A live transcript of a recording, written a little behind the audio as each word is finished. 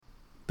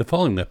The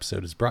following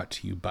episode is brought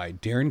to you by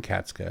Darren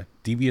Katzka,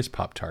 Devious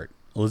Pop-Tart,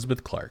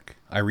 Elizabeth Clark,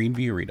 Irene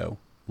Viorito,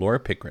 Laura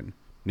Pickren,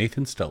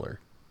 Nathan Stuller,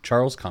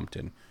 Charles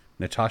Compton,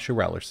 Natasha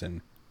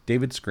Rallerson,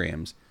 David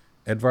Scrams,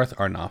 Edvarth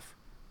Arnoff,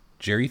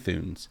 Jerry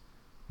Thunes,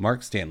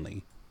 Mark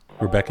Stanley,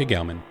 Rebecca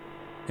Gauman,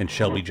 and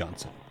Shelby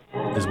Johnson,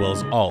 as well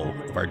as all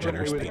of our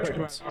generous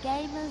patrons.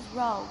 Gamers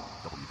Roll.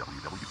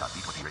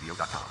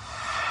 www.d20radio.com.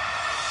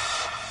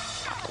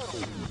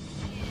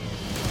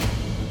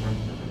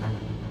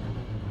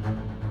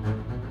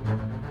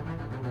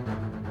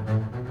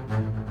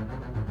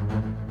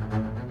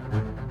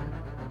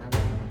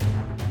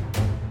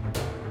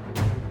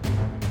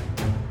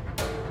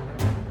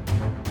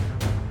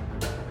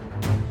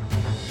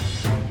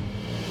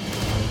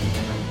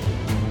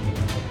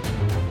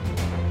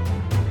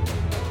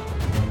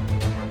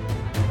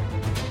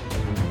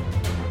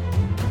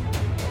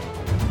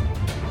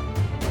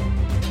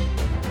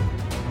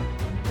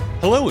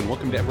 Hello and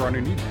welcome to Eberron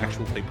Renewed, an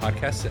actual play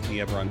podcast set in the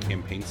Eberron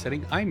campaign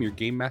setting. I'm your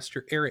game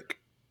master, Eric.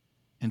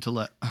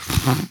 Intellect.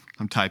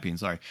 I'm typing,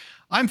 sorry.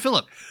 I'm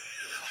Philip.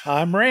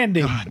 I'm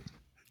Randy.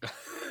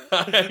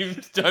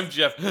 I'm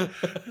Jeff.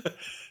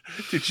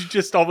 Did you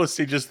just almost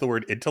say just the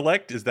word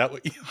intellect? Is that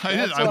what you... I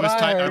did.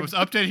 I was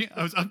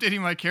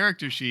updating my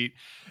character sheet,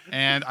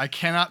 and I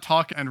cannot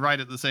talk and write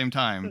at the same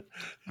time.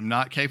 I'm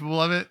not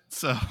capable of it,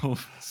 so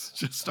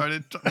just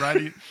started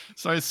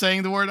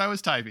saying the word I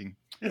was typing.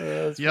 Yeah,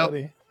 that's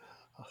funny.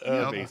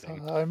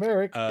 Amazing. I'm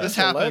Eric. This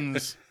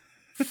happens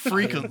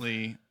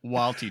frequently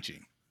while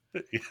teaching.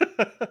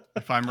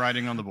 If I'm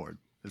writing on the board,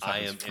 this I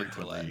happens am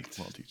frequently intellect.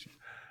 while teaching.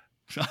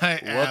 I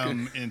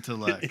am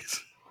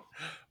intellect.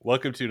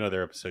 Welcome to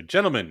another episode.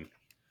 Gentlemen,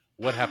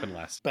 what happened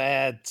last?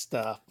 Bad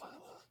stuff.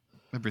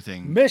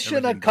 Everything.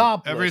 Mission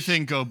accomplished.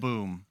 Everything go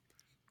boom.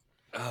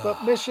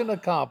 But mission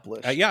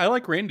accomplished. Yeah, I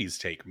like Randy's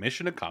take.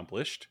 Mission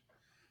accomplished.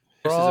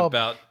 This is Rob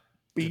about to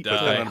beat Put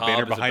die. that on a banner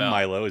Hob is behind about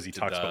Milo as he to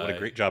talks about what a die.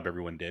 great job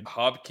everyone did.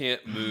 Hob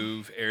can't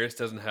move. Eris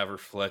doesn't have her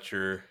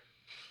Fletcher.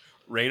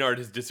 Reynard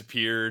has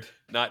disappeared.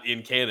 Not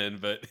in canon,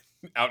 but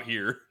out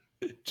here.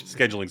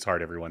 Scheduling's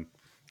hard, everyone.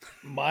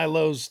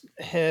 Milo's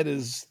head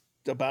is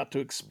about to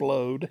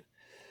explode.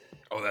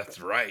 Oh, that's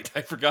right.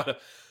 I forgot.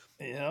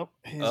 Yep.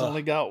 He's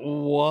only got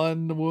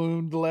one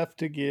wound left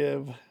to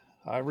give.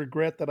 I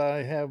regret that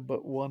I have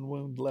but one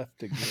wound left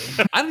to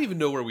give. I don't even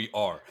know where we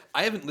are.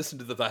 I haven't listened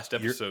to the last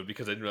episode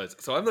because I didn't realize.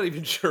 So I'm not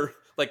even sure.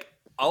 Like,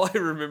 all I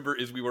remember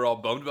is we were all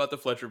bummed about the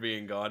Fletcher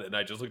being gone, and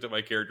I just looked at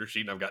my character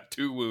sheet, and I've got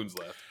 2 wounds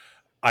left.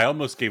 I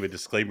almost gave a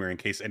disclaimer in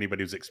case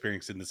anybody was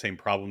experiencing the same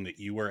problem that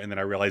you were, and then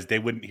I realized they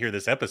wouldn't hear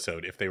this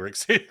episode if they were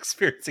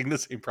experiencing the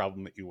same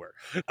problem that you were.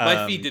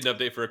 My feed didn't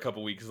update for a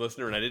couple weeks,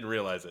 listener, and I didn't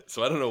realize it.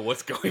 So I don't know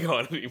what's going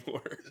on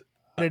anymore.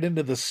 Got it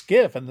into the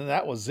skiff, and then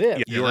that was it.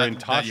 Yeah, you are in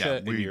Tasha, yeah,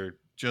 and we you're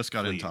just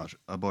got in fleeing.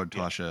 aboard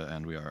Tasha,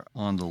 and we are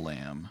on the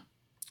lam.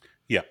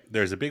 Yeah,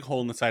 there's a big hole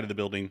in the side of the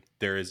building.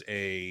 There is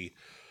a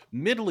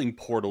middling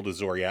portal to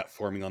Zoriat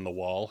forming on the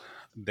wall.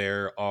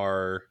 There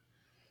are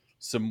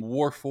some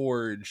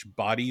Warforged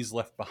bodies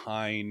left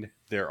behind.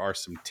 There are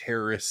some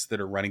terrorists that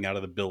are running out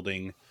of the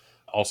building,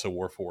 also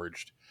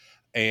Warforged.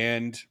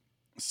 And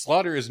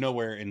Slaughter is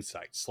nowhere in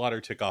sight.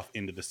 Slaughter took off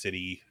into the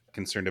city,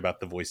 concerned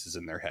about the voices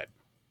in their head.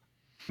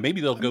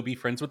 Maybe they'll go be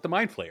friends with the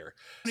Mind Flayer.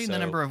 The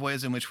number of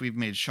ways in which we've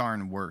made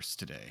Sharn worse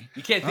today.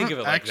 You can't think of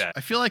it like that.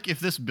 I feel like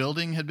if this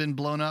building had been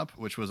blown up,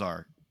 which was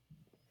our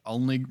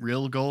only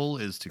real goal,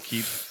 is to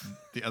keep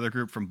the other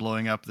group from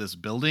blowing up this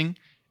building,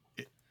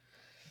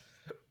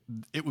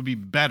 it would be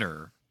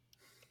better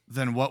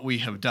than what we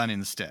have done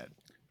instead.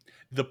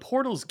 The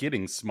portal's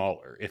getting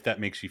smaller, if that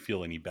makes you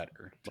feel any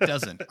better. It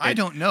doesn't. I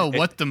don't know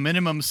what the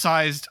minimum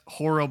sized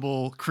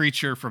horrible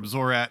creature from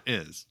Zorat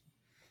is.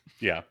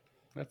 Yeah,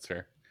 that's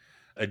fair.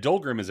 A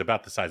Dolgrim is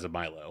about the size of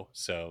Milo,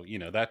 so,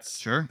 that's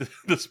Sure.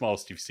 the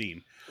smallest you've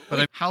seen.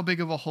 But how big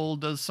of a hole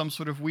does some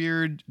sort of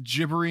weird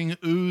gibbering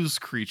ooze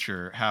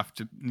creature have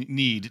to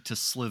need to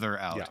slither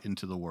out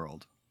into the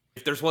world?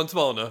 If there's one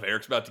small enough,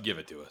 Eric's about to give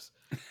it to us.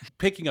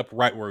 Picking up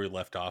right where we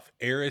left off,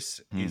 Eris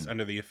is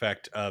under the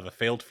effect of a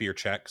failed fear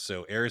check,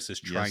 so Eris is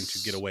trying to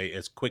get away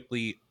as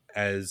quickly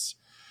as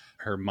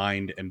her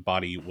mind and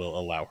body will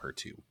allow her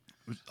to.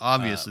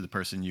 Obviously the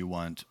person you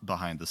want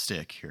behind the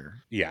stick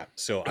here. Yeah,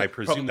 so I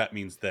presume that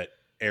means that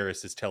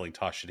Eris is telling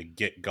Tasha to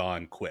get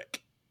gone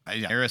quick.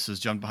 Eris has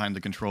jumped behind the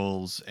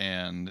controls,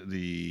 and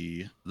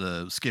the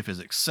skiff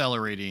is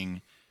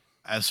accelerating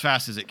as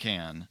fast as it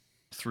can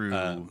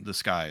through the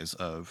skies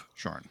of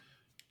Sharn.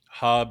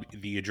 Hob,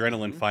 the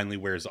adrenaline finally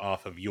wears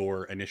off of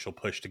your initial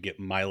push to get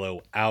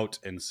Milo out,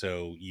 and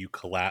so you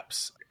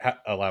collapse,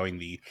 allowing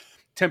the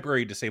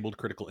temporary disabled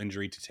critical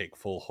injury to take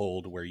full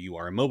hold, where you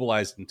are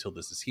immobilized until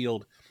this is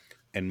healed,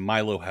 and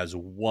Milo has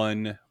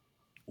 1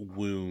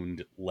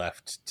 wound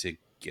left to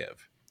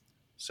give.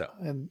 So,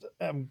 And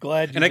I'm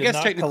glad you And I did guess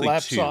not technically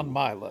collapse two. on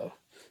Milo.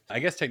 I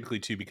guess technically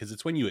 2, because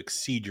it's when you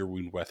exceed your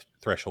wound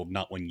threshold,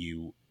 not when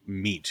you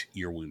meet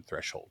your wound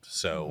threshold.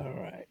 So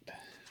All right.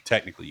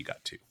 technically you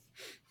got 2.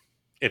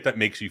 If that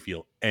makes you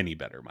feel any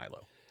better,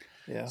 Milo.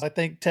 Yeah, I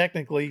think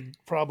technically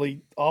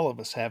probably all of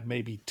us have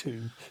maybe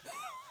 2.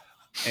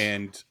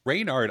 And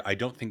Reynard, I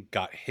don't think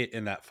got hit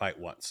in that fight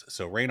once.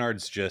 So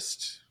Reynard's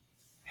just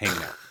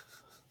hanging out.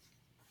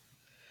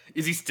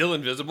 Is he still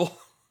invisible?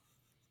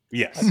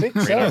 Yes. I think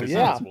so, Reynard is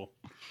yeah. invisible.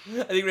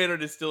 I think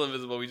Reynard is still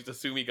invisible. We just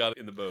assume he got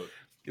in the boat.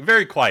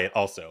 Very quiet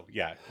also.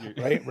 Yeah.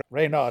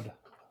 Reynard,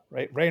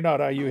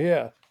 are you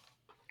here?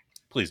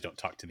 Please don't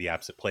talk to the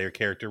absent player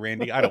character,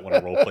 Randy. I don't want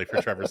to roleplay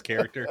for Trevor's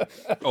character.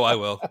 Oh, I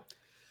will.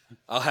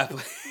 I'll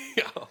happily.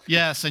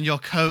 Yes, and your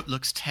coat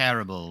looks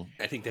terrible.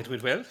 I think that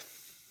went well.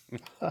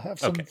 I have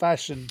some Okay.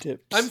 fashion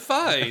tips. I'm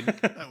fine.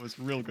 That was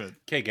real good.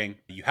 Okay, gang.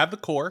 You have the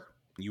core.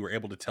 You were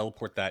able to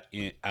teleport that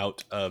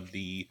out of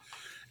the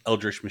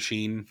Eldritch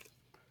machine.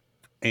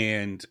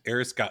 And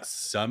Eris got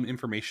some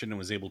information and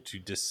was able to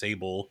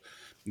disable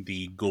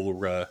the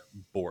Gulra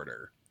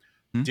border.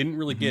 Didn't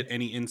really get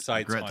any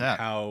insights Regret on that.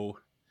 how...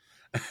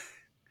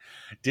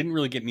 Didn't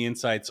really get any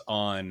insights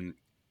on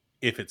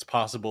if it's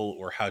possible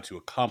or how to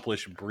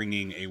accomplish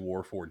bringing a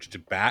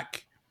Warforged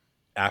back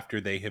after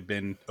they have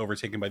been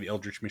overtaken by the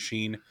Eldritch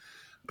machine.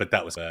 But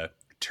that was a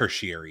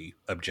tertiary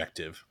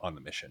objective on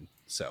the mission.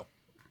 So,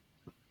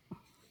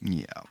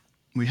 Yeah.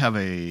 We have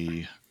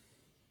a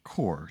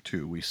core,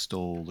 too. We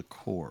stole the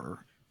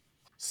core.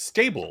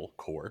 stable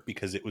core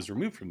because it was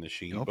removed from the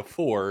machine Yep.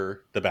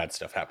 before the bad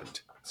stuff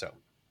happened. So,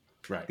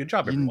 Right. good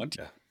job, everyone.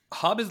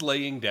 Hob is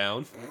laying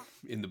down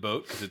in the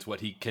boat because it's what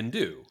he can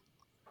do.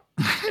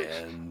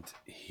 And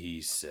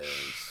he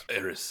says,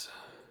 Eris,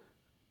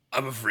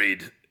 I'm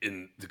afraid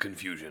in the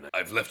confusion,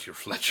 I've left your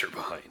Fletcher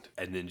behind.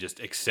 And then just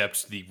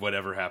accepts the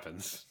whatever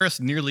happens. Eris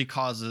nearly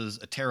causes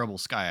a terrible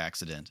sky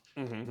accident.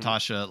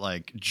 Tasha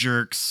like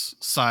jerks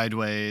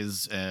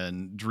sideways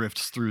and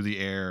drifts through the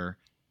air,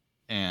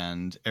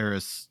 and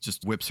Eris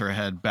just whips her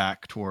head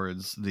back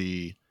towards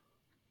the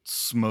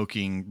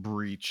smoking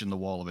breach in the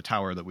wall of a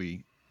tower that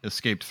we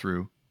escaped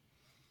through.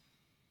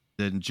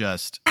 Then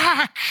just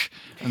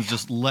and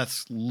just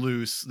lets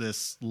loose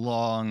this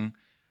long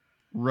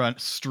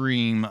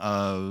stream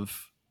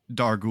of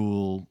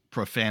Dargul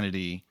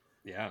profanity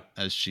Yeah.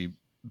 as she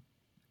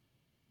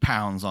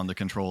pounds on the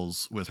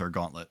controls with her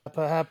gauntlet.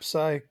 Perhaps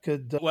I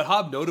could. What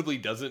Hob notably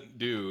doesn't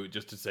do,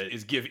 just to say,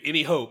 is give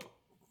any hope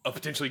of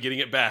potentially getting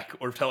it back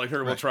or telling her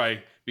we'll Right.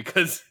 try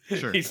because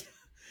Sure.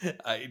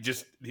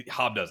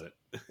 Hob doesn't.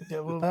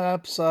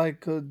 Perhaps I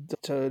could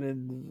turn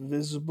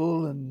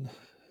invisible and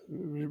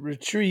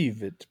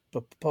retrieve it.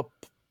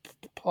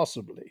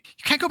 Possibly.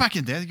 You can't go back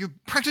in there. You're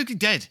practically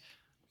dead.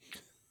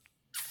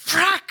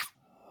 Frack!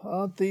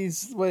 Aren't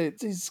these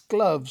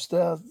gloves?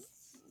 They're And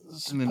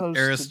then supposed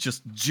Eris to.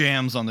 just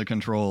jams on the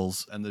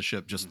controls, and the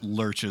ship just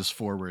lurches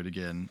forward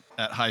again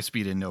at high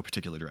speed in no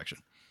particular direction.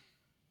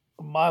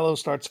 Milo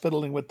starts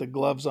fiddling with the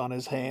gloves on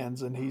his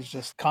hands, and he's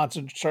just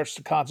starts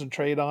to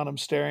concentrate on them,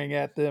 staring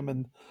at them,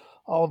 and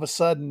all of a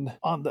sudden,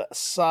 on the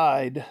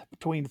side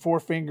between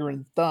forefinger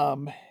and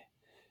thumb,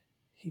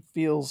 he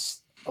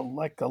feels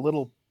like a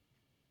little,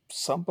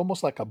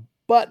 almost like a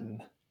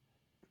button,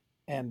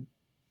 and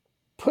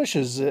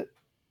pushes it,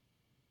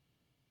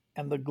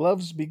 and the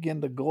gloves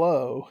begin to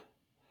glow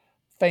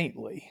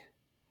faintly,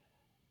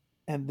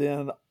 and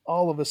then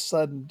all of a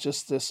sudden,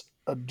 just this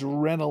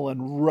adrenaline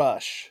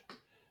rush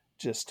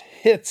just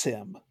hits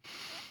him,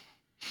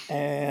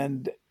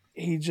 and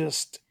he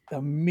just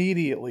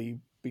immediately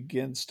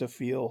begins to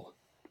feel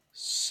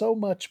so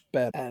much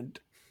better. And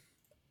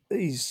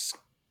these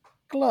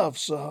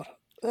gloves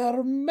they're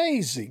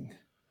amazing.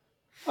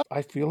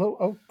 I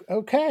feel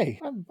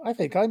okay. I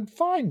think I'm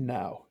fine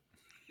now.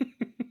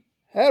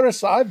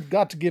 Harris, I've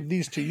got to give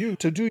these to you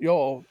to do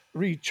your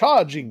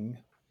recharging.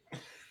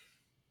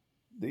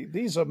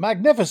 These are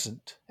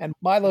magnificent. And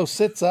Milo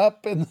sits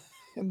up in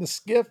the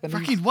skiff and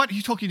he's Fracking, what are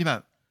you talking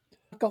about?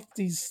 got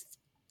these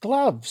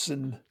gloves,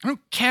 and I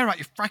don't care about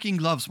your fracking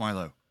gloves,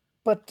 Milo.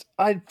 but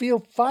I feel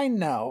fine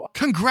now.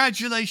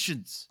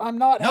 Congratulations. I'm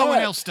not No one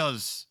hurt, else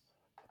does.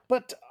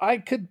 but I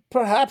could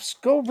perhaps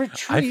go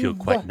retrieve. I feel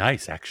quite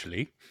nice,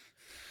 actually.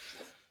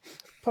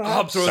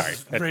 Hob Perhaps,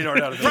 throws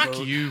Reynard out of the Frack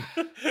boat. you.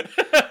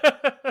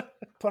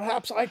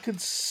 perhaps I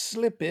could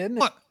slip in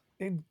What?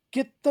 and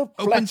get the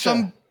Open Fletcher.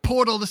 some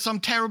portal to some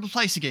terrible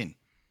place again.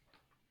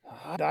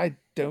 I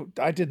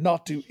did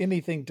not do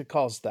anything to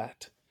cause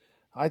that.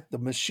 The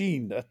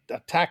machine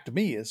attacked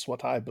me, is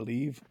what I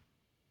believe.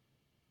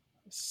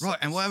 Right,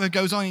 and whatever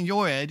goes on in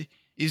your head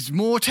is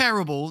more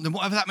terrible than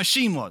whatever that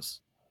machine was.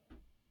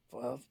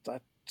 Well,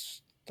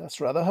 that's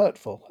rather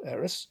hurtful,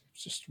 Eris.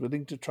 Just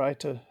willing to try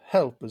to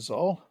help is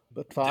all.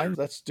 But fine,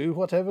 let's do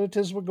whatever it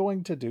is we're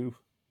going to do.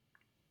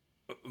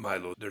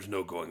 Milo, there's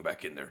no going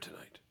back in there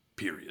tonight.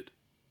 Period.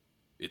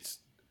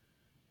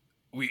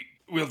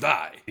 We'll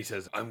die. He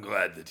says, I'm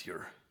glad that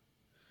you're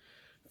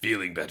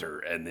feeling better,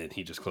 and then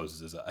he just closes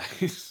his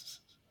eyes.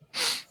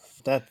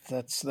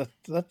 That's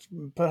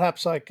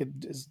perhaps I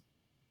could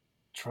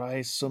try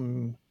do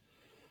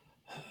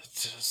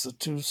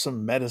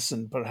some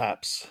medicine,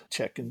 perhaps.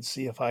 Check and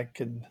see if I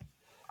can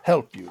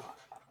help you.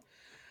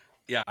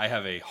 Yeah, I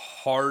have a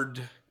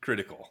hard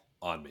critical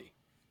on me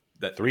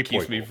that 3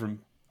 keeps me point. from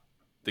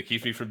that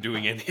keeps me from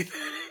doing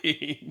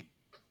anything.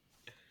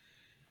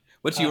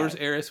 What's yours,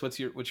 Eris? What's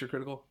your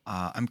critical?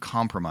 I'm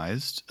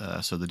compromised,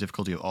 so the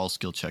difficulty of all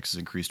skill checks is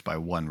increased by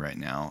 1 right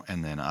now.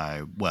 And then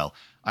I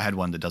had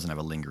one that doesn't have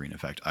a lingering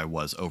effect. I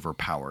was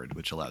overpowered,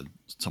 which allowed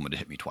someone to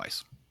hit me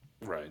twice.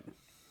 Right.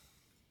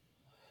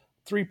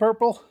 3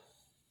 purple.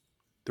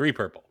 3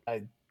 purple.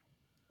 I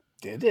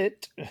did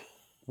it.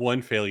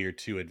 1 failure,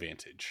 2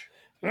 advantage.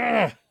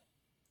 Ugh.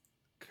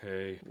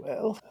 Okay.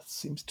 Well, that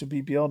seems to be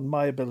beyond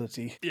my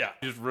ability. Yeah,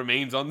 just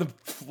remains on the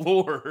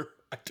floor.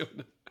 I don't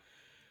know.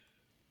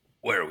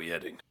 Where are we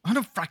heading? I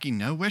don't fucking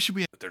know. Where should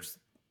we? There's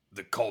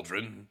the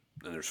cauldron,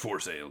 and there's 4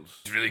 sails.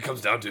 It really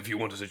comes down to if you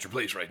want us at your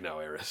place right now,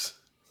 Eris.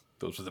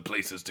 Those are the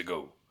places to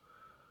go.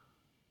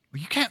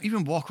 You can't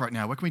even walk right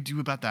now. What can we do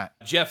about that?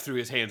 Jeff threw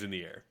his hands in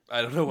the air.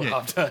 I don't know what Yeah.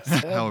 Hob does.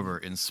 However,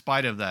 in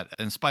spite of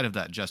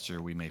that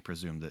gesture, we may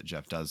presume that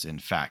Jeff does in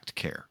fact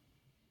care.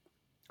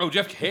 Oh,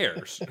 Jeff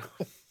cares.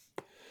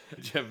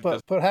 Jeff does.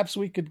 But perhaps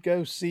we could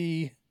go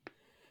see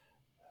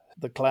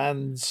the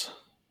clan's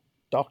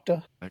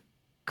doctor.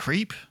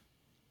 Creep?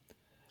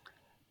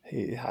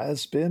 He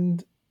has been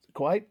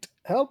quite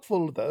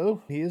helpful,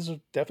 though. He is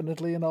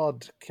definitely an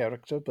odd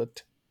character,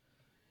 but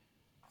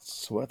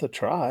it's worth a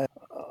try.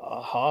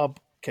 Hob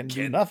can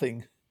do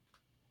nothing.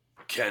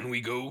 Can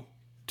we go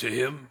to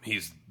him?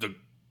 He's the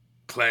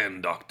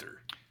clan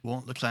doctor.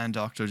 Won't the clan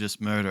doctor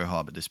just murder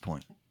Hob at this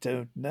point?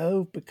 Don't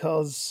know,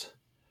 because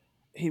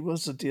he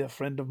was a dear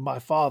friend of my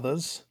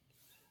father's.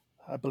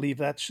 I believe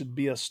that should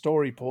be a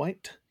story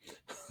point.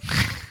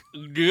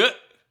 Good.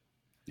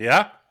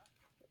 Yeah?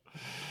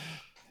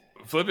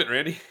 Flip it,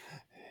 Randy.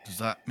 Does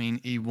that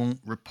mean he won't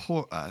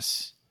report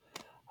us?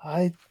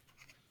 I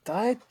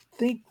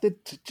think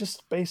that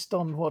just based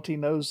on what he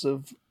knows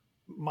of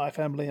my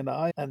family and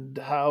I, and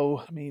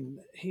how,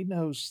 he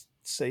knows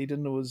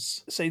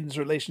Satan's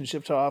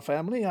relationship to our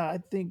family. I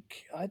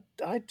think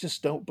I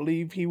just don't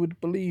believe he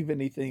would believe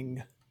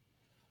anything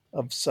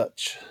of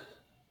such.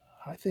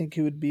 I think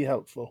he would be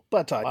helpful,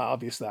 but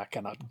obviously I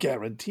cannot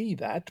guarantee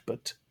that.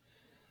 But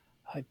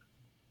I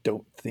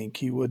don't think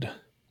he would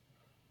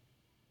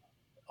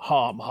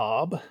harm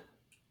Hob.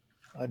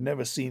 I've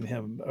never seen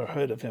him or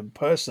heard of him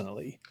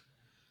personally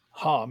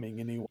harming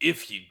anyone.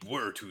 If he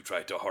were to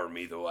try to harm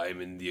me, though, I'm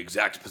in the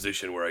exact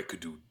position where I could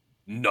do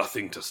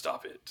nothing to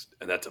stop it,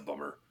 and that's a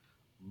bummer.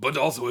 But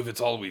also, if it's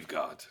all we've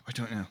got. I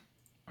don't know.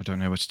 I don't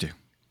know what to do.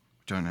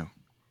 I don't know.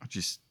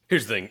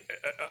 Here's the thing.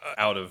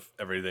 Out of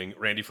everything,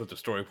 Randy flipped a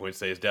story point,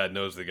 say his dad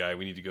knows the guy.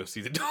 We need to go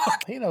see the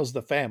dog. He knows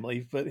the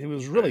family, but he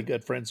was really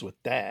good friends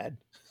with Dad.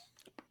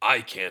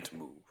 I can't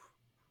move,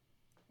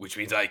 which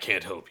means I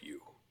can't help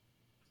you.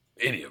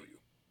 Any of you.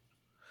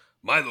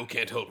 Milo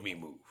can't help me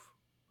move.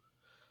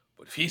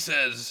 But if he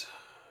says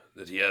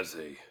that he has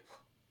a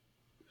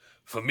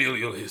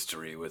familial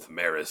history with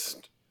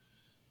Marist,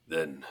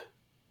 then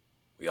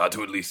we ought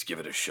to at least give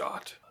it a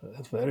shot.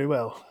 Very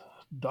well.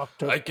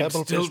 Dr. I can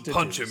Pebblefist still it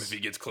punch him is. if he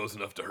gets close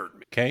enough to hurt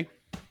me. Okay.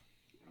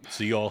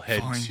 So you all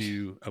head Fine.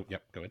 to... Oh, yeah,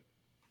 go ahead.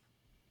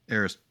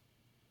 Eris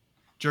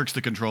jerks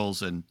the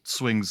controls and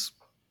swings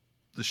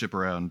the ship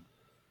around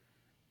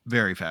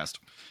very fast.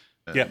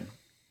 Yep.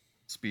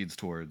 Speeds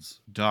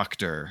towards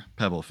Dr.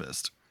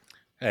 Pebblefist.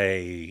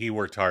 Hey, he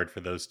worked hard for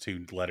those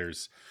 2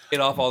 letters. Get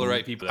off all the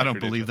right people. I don't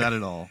believe that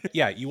at all.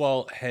 Yeah, you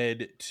all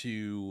head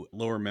to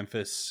Lower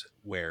Memphis,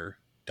 where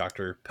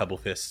Dr.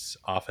 Pebblefist's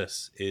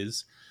office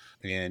is.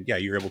 And yeah,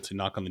 you're able to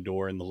knock on the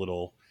door, and the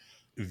little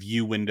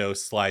view window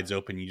slides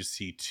open. You just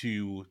see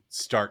 2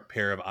 stark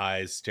pair of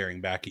eyes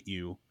staring back at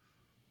you.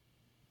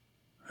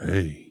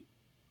 Hey.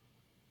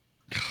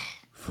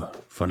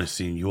 Fun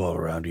seeing you all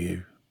around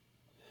here.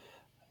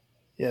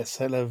 Yes,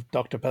 hello,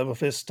 Dr.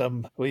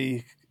 Pebblefist.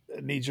 We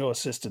need your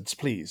assistance,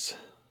 please.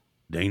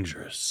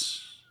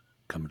 Dangerous.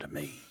 Come to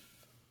me.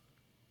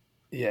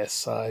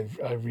 Yes, I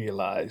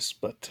realize,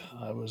 but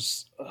I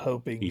was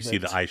hoping You see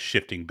the eyes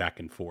shifting back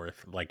and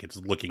forth, like it's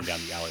looking down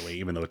the alleyway,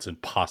 even though it's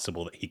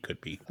impossible that he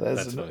could be.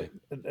 That's funny.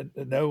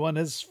 No one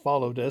has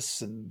followed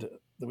us, and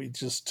we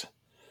just...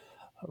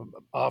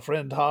 our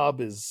friend Hob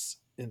is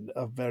in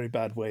a very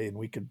bad way, and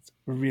we could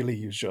really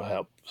use your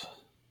help.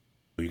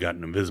 You got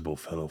an invisible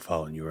fellow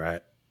following you,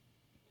 right?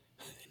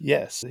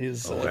 Yes,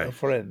 he's Okay. a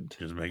friend.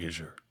 Just making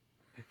sure.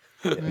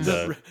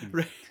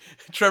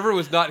 Trevor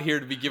was not here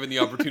to be given the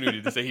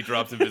opportunity to say he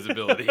drops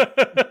invisibility.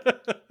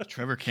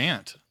 Trevor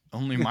can't.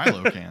 Only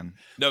Milo can.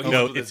 No,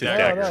 No, with it's his his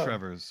dagger. dagger.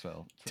 Trevor's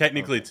fell.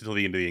 Technically, it's until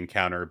the end of the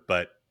encounter,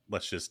 but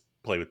let's just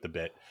play with the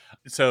bit.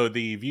 So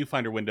the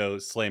viewfinder window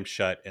slams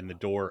shut, and the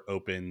door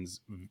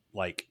opens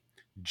like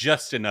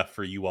just enough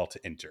for you all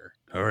to enter.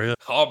 Hurry up!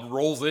 Hob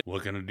rolls in.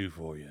 What can I do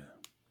for you?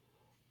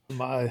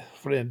 My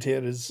friend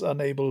here is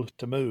unable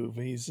to move.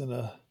 He's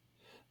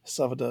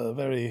suffered a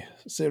very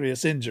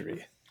serious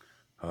injury.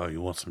 Oh,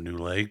 you want some new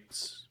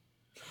legs?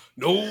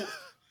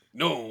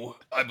 No,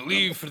 I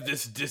believe for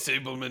this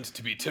disablement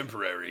to be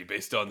temporary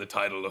based on the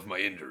title of my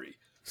injury.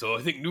 So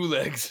I think new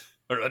legs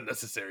are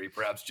unnecessary.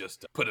 Perhaps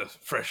just put a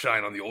fresh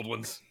shine on the old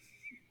ones.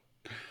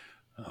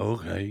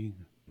 Okay.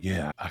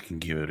 Yeah, I can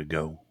give it a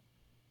go.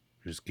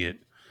 Just get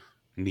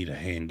Need a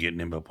hand getting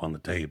him up on the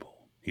table.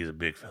 He's a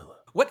big fella.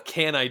 What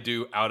can I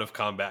do out of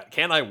combat?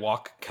 Can I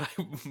walk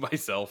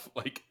myself?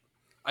 Like,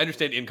 I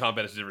understand in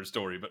combat is a different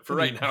story, but for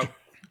right now,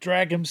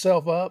 Drag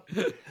himself up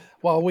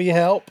while we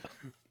help.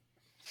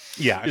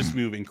 Yeah, just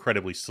move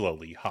incredibly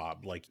slowly,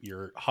 Hob. Like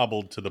you're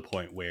hobbled to the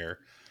point where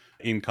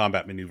in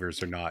combat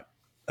maneuvers are not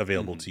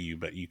available to you,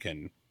 but you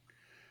can,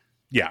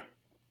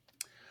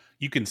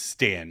 you can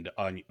stand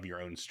on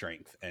your own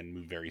strength and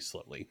move very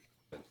slowly.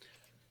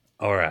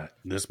 All right,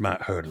 this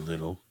might hurt a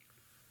little.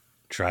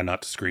 Try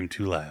not to scream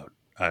too loud.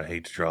 I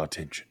hate to draw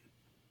attention.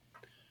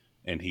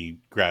 And he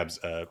grabs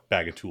a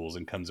bag of tools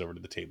and comes over to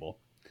the table.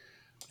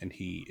 And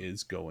he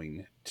is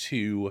going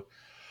to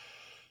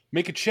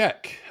make a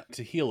check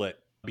to heal it.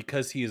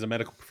 Because he is a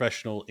medical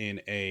professional in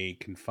a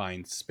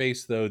confined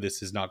space, though,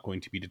 this is not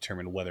going to be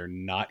determined whether or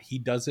not he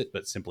does it,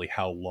 but simply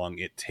how long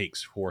it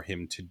takes for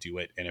him to do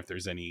it, and if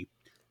there's any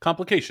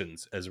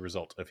complications as a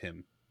result of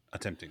him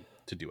attempting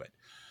to do it.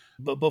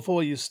 But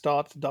before you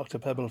start, Dr.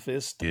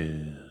 Pebblefist,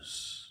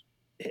 Yes.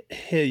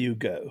 Here you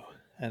go.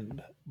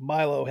 And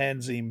Milo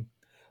hands him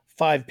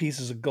 5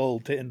 pieces of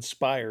gold to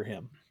inspire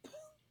him.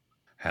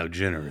 How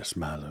generous,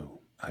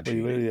 Milo.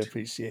 We really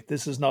appreciate.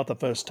 This is not the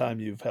first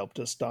time you've helped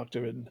us,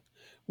 Doctor, and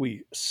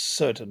we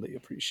certainly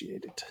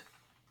appreciate it.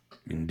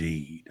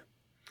 Indeed.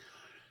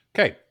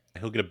 Okay,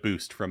 he'll get a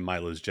boost from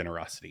Milo's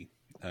generosity.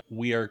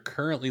 We are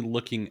currently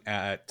looking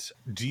at...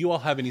 Do you all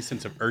have any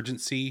sense of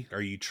urgency?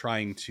 Are you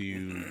trying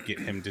to get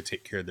him to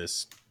take care of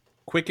this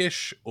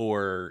quickish,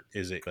 or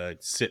is it a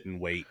sit and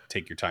wait,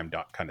 take your time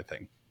doc kind of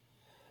thing?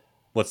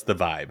 What's the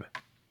vibe?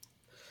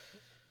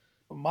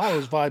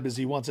 Milo's vibe is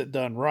he wants it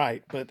done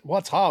right, but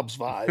what's Hobbs'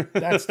 vibe?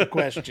 That's the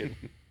question.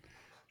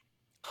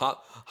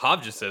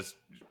 Hob just says,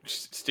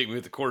 stick me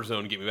with the cortisone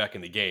and get me back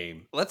in the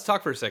game. Let's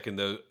talk for a second,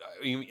 though.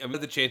 I mean, what are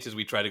the chances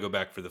we try to go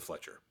back for the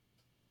Fletcher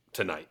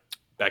tonight?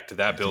 Back to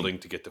that building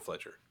to get to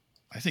Fletcher?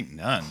 I think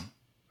none.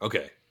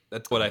 Okay.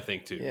 That's what I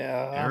think, too.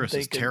 Yeah, Eris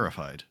is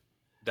terrified.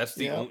 That's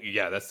the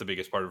that's the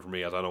biggest part for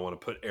me, is I don't want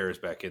to put Eris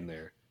back in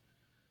there.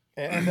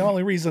 And the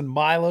only reason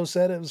Milo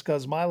said it was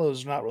because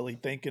Milo's not really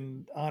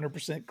thinking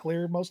 100%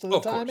 clear most of the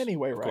time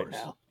anyway right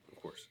now.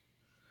 Of course.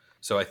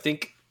 So I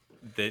think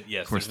that,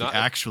 yes. Of course, the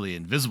actually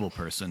invisible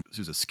person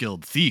who's a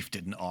skilled thief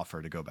didn't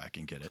offer to go back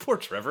and get it. Poor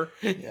Trevor.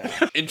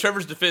 Yeah. In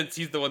Trevor's defense,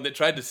 he's the one that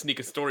tried to sneak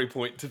a story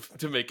point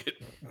to make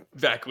it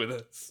back with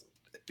us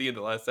at the end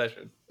of last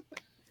session.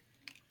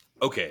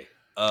 Okay.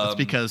 That's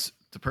because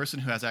the person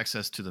who has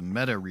access to the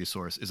meta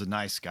resource is a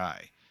nice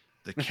guy.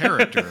 The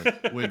character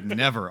would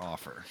never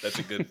offer. That's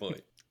a good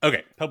point.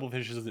 Okay,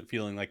 Pebblefish isn't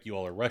feeling like you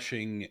all are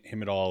rushing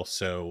him at all,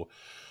 so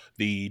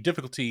the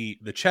difficulty,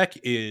 the check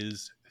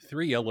is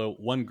 3 yellow,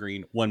 1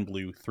 green, 1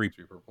 blue, 3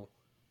 purple.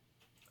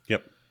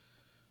 Yep.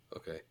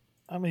 Okay.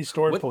 How many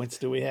story points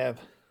do we have?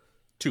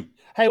 2.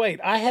 Hey, wait,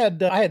 I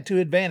had 2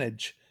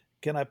 advantage.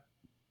 Can I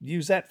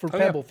use that for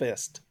Pebble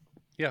Fist?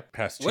 Yeah,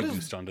 pass 2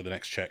 boost on to the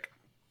next check.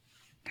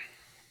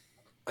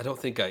 I don't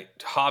think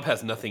Hob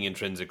has nothing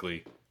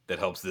intrinsically that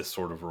helps this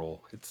sort of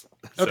roll.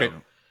 Okay.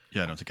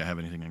 Yeah, I don't think I have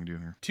anything I can do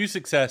here. 2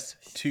 success,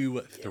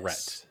 2 threat.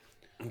 Yes.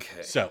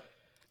 Okay. So,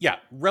 yeah,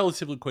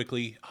 relatively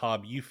quickly,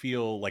 Hob, you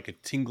feel like a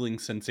tingling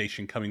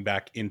sensation coming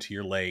back into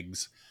your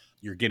legs.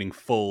 You're getting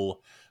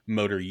full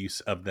motor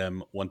use of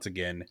them once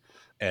again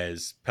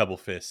as Pebble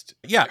Fist.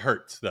 Yeah, it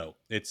hurts, though.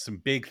 It's some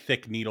big,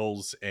 thick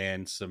needles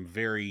and some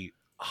very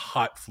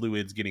hot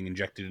fluids getting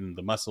injected into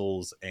the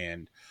muscles,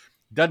 and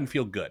doesn't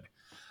feel good.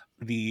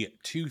 The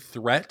 2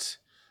 threat,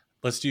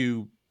 let's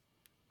do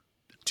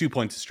 2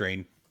 points of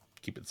strain.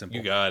 Keep it simple.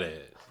 You got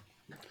it.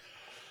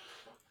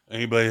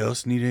 Anybody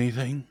else need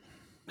anything?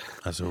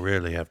 I so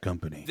rarely have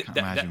company. Can't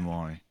imagine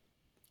why.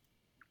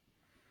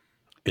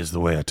 Is the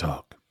way I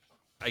talk.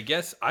 I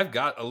guess I've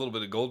got a little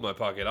bit of gold in my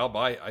pocket.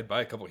 I'd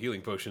buy a couple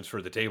healing potions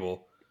for the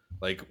table.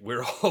 Like,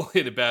 we're all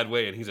in a bad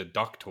way, and he's a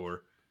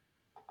doctor.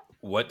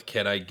 What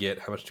can I get?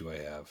 How much do I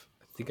have?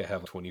 I think I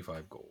have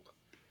 25 gold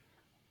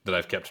that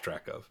I've kept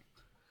track of.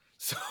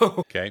 So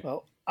Okay.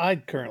 Well, I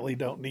currently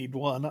don't need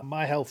one.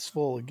 My health's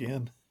full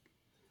again.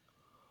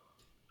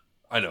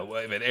 I know.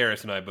 I mean,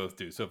 Eris and I both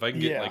do. So if I can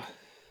get Yeah.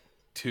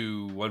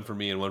 2, one for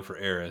me and one for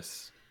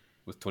Eris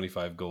with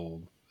 25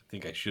 gold, I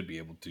think I should be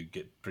able to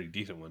get pretty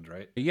decent ones,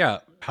 right? Yeah.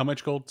 How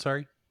much gold?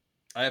 Sorry.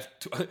 I have.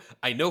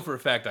 I know for a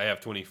fact I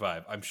have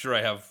 25. I'm sure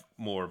I have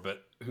more,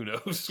 but who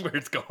knows where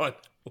it's gone.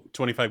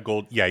 25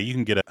 gold. Yeah, you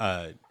can get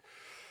a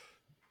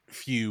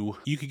few.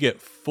 You could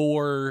get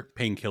 4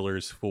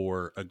 painkillers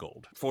for a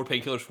gold. 4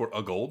 painkillers for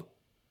a gold?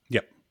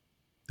 Yep.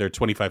 They're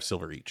 25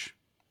 silver each.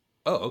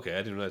 Oh, okay. I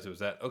didn't realize it was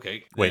that.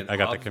 Okay. Wait, then I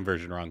got the Hobbs-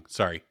 conversion wrong.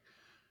 Sorry.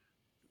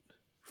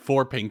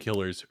 4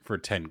 painkillers for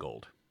 10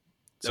 gold.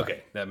 Sorry.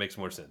 Okay, that makes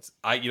more sense.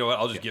 You know what?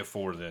 I'll just get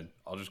 4 then.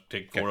 I'll just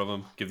take 4 of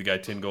them, give the guy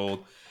 10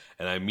 gold,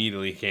 and I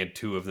immediately hand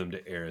 2 of them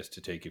to Eris to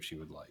take if she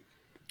would like.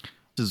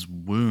 His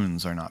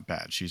wounds are not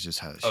bad. She's just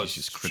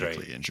straight.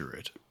 critically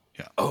injured.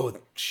 Yeah. Oh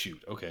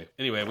shoot. Okay.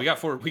 Anyway, we got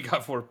 4. We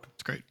got 4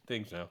 It's great.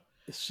 things now.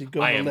 Is she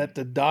going to let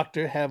the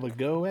doctor have a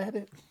go at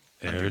it?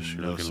 Under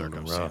no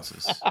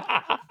circumstances.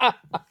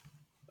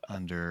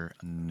 Under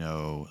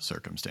no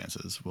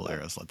circumstances will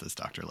Eris let this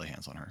doctor lay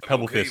hands on her.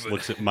 Pebblefist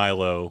looks at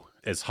Milo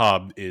as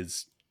Hob,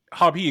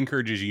 he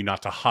encourages you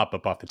not to hop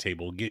up off the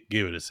table. Give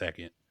it a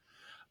second.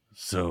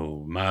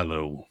 So,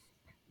 Milo,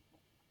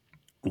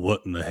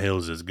 what in the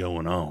hell's is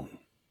going on?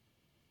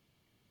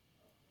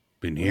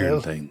 Been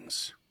hearing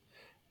things.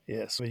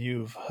 Yes, what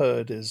you've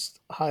heard is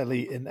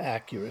highly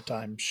inaccurate,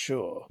 I'm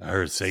sure. I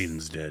heard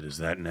Satan's dead. Is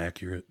that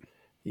inaccurate?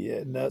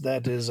 Yeah, no,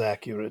 that is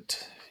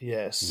accurate. It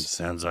Yes.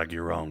 sounds like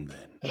you're wrong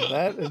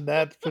then. In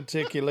that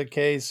particular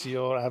case,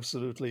 you're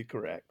absolutely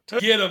correct.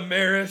 Get him,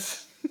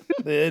 Maris.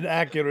 The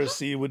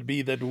inaccuracy would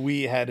be that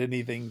we had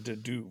anything to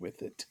do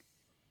with it.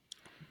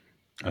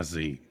 I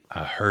see.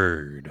 I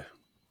heard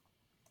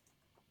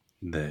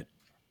that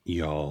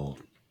y'all,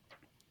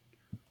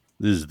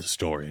 this is the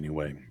story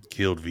anyway,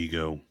 killed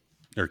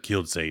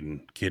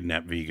Satan,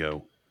 kidnapped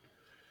Vigo,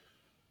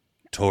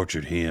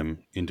 tortured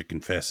him into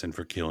confessing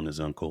for killing his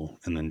uncle,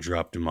 and then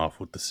dropped him off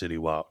with the City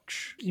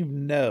Watch. You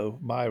know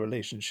my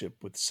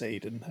relationship with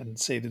Satan and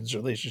Satan's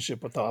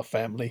relationship with our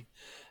family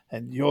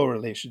and your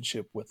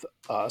relationship with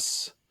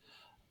us.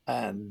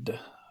 And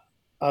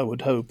I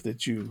would hope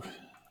that you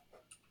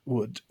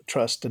would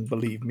trust and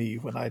believe me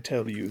when I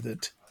tell you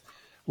that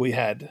we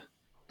had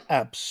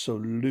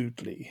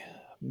absolutely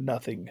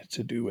nothing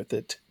to do with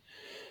it.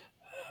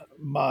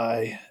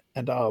 My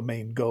and our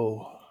main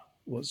goal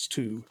was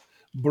to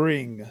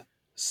bring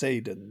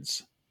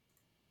Satan's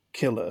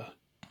killer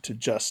to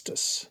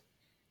justice,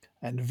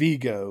 and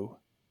Vigo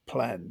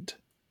planned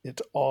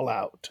it all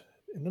out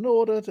in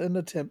an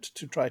attempt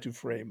to try to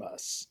frame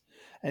us.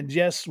 And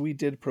yes, we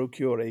did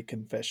procure a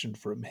confession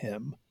from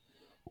him.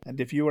 And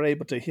if you were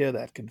able to hear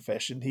that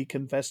confession, he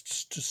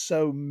confessed to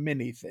so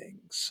many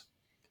things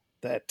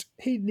that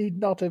he need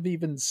not have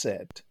even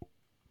said,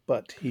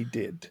 but he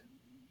did.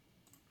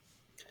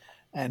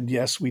 And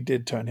yes, we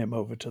did turn him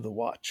over to the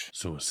Watch.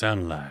 So it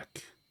sounded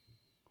like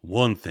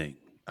one thing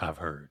I've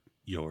heard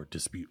you're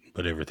disputing,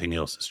 but everything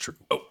else is true.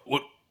 Oh,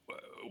 what?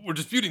 We're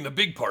disputing the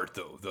big part,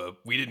 though. The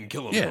we didn't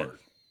kill him Yeah. part.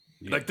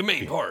 Like the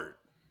main part.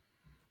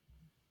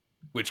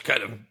 Which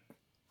kind of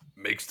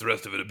makes the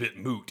rest of it a bit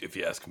moot, if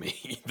you ask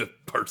me. The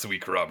parts that we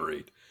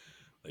corroborate.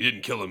 They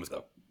didn't kill him is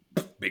a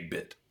big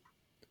bit.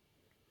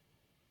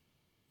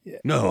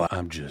 No,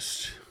 I'm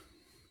just,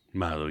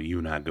 Milo, you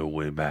and I go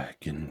way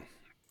back, and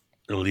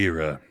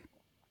Alira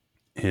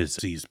has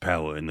seized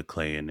power in the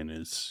clan and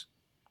is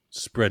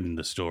spreading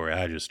the story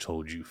I just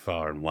told you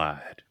far and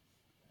wide.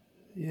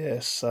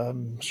 Yes,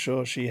 I'm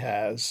sure she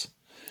has.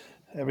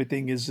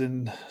 Everything is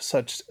in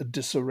such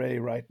disarray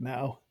right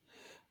now.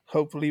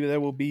 Hopefully there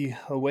will be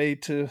a way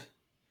to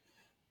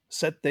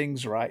set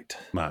things right.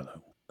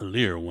 Milo,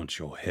 Alira wants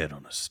your head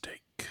on a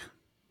stake.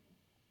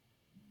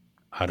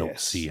 I don't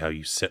Yes. see how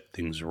you set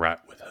things right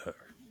with her.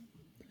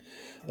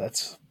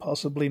 That's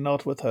possibly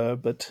not with her,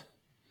 but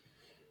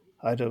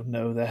I don't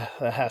know. There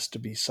has to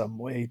be some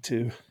way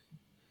to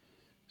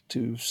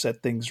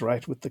set things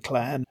right with the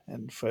clan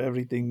and for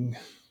everything.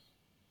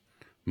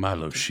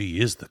 Milo,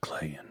 she is the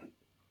clan.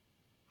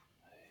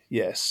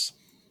 Yes,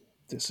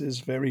 this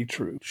is very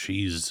true.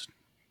 She's...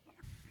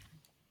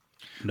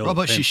 No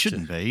Robert, she offense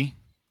shouldn't to- be.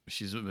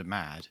 She's a bit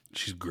mad.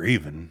 She's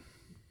grieving.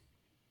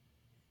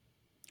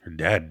 Her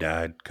dad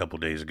died a couple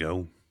days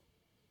ago.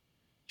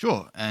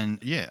 Sure, and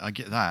yeah, I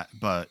get that,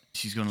 but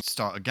she's going to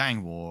start a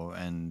gang war,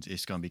 and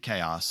it's going to be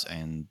chaos,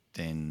 and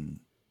then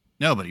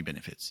nobody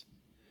benefits.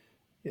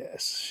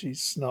 Yes,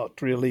 she's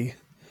not really,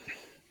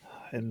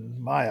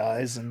 in my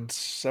eyes and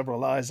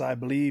several eyes, I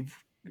believe,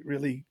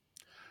 really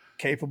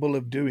capable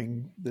of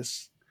doing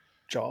this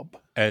job.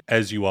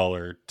 As you all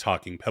are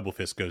talking,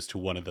 Pebblefist goes to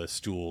one of the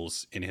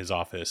stools in his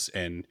office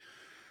and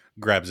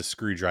grabs a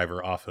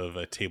screwdriver off of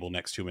a table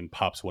next to him and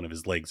pops one of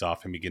his legs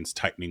off and begins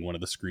tightening one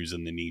of the screws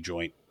in the knee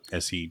joint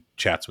as he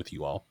chats with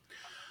you all.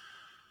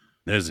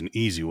 There's an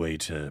easy way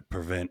to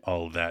prevent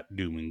all of that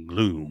doom and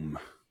gloom,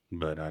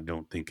 but I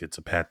don't think it's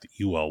a path that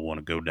you all want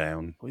to go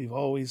down. We've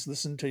always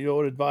listened to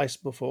your advice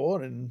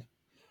before, and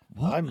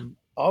What? I'm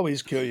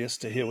always curious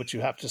to hear what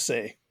you have to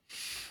say.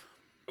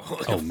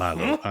 Oh,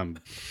 Milo,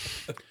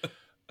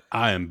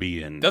 I am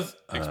being... Does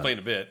explain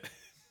a bit.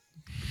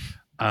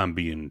 I'm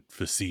being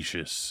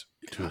facetious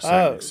to a certain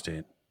Oh.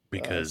 extent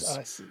because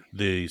I see.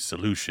 the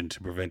solution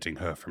to preventing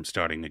her from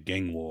starting a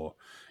gang war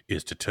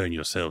is to turn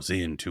yourselves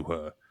in to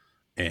her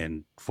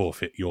and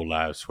forfeit your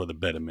lives for the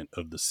betterment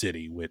of the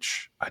city,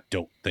 which I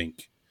don't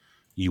think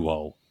you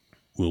all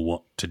will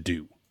want to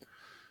do.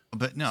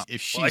 But no,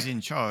 if she's Well,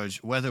 in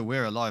charge, whether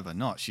we're alive or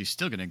not, she's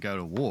still going to go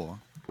to war,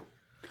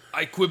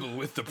 I quibble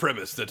with the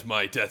premise that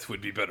my death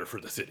would be better for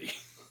the city.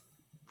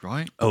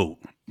 right? Oh,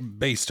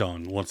 based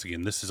on, once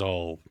again, this is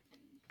all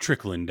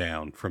trickling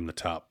down from the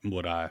top,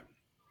 what I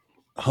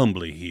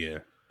humbly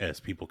hear as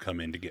people come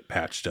in to get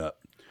patched up.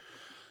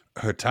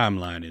 Her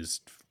timeline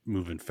is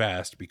moving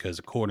fast because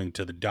according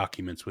to the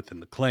documents within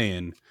the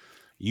clan,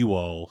 you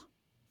all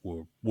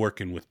were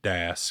working with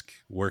Dask,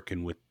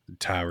 working with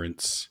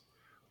tyrants,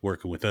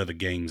 working with other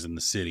gangs in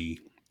the city.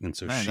 And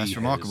so Man, she that's has-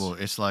 remarkable.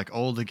 It's like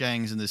all the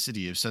gangs in the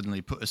city have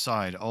suddenly put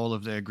aside all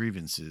of their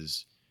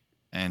grievances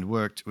and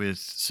worked with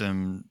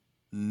some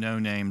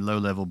no-name,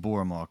 low-level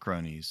Boromar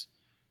cronies.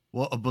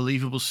 What a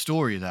believable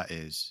story that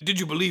is. Did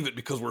you believe it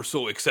because we're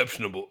so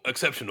exceptional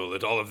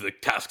at all of the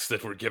tasks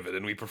that were given,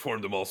 and we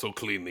performed them all so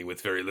cleanly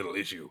with very little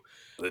issue,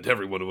 that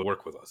everyone would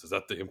work with us? Is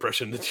that the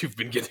impression that you've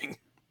been getting?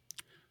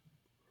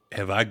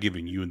 Have I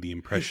given you the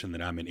impression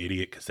that I'm an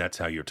idiot? Because that's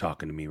how you're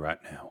talking to me right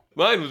now.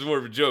 Mine was more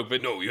of a joke,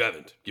 but no, you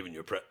haven't given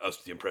us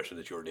the impression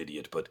that you're an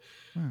idiot, but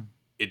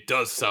it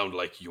does sound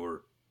like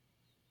you're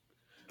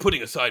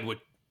putting aside what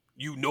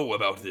you know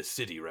about this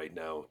city right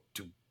now,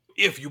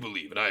 if you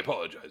believe, and I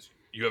apologize,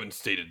 you haven't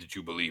stated that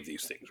you believe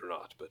these things or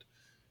not, but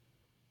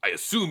I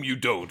assume you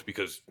don't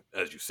because,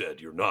 as you said,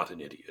 you're not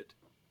an idiot.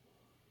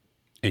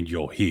 And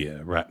you're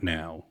here right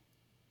now,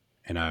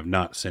 and I have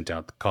not sent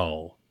out the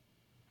call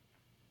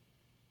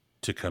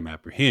to come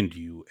apprehend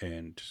you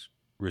and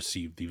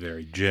receive the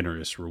very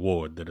generous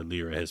reward that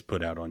Alira has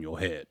put out on your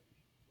head.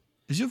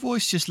 Is your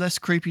voice just less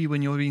creepy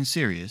when you're being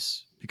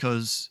serious?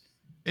 Because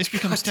it's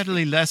become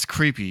steadily less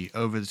creepy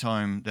over the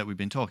time that we've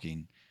been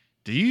talking.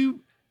 Do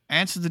you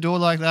answer the door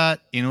like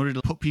that in order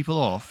to put people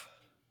off?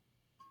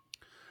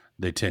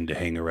 They tend to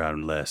hang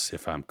around less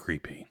if I'm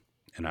creepy,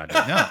 and I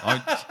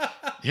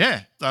don't.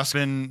 Yeah, that's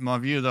been my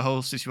view of the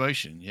whole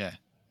situation, yeah.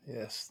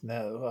 Yes,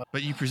 no.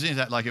 But you presented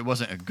that like it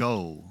wasn't a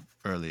goal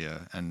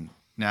earlier, and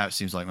now it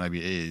seems like maybe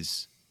it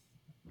is.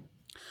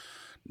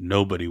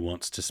 Nobody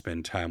wants to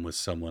spend time with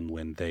someone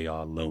when they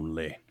are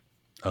lonely.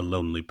 A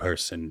lonely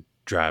person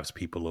drives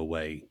people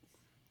away.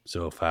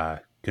 So if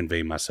I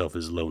convey myself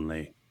as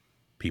lonely,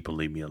 people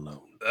leave me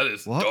alone. That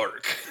is What?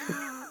 dark.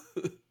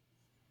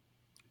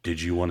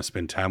 Did you want to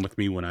spend time with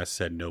me when I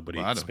said nobody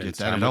Well, I don't spends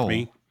get that time at with all.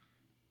 me?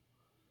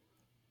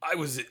 I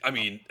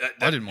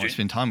didn't want to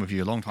spend time with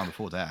you a long time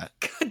before that.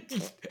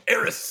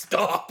 Eris,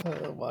 stop!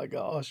 Oh my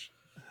gosh.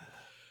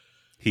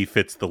 He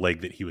fits the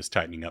leg that he was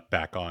tightening up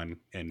back on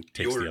and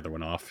takes You're- the other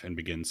one off and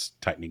begins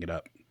tightening it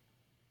up.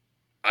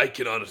 I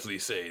can honestly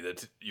say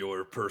that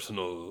your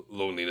personal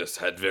loneliness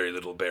had very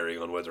little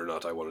bearing on whether or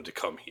not I wanted to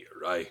come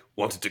here. I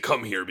wanted to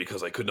come here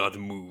because I could not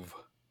move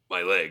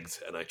my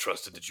legs, and I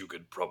trusted that you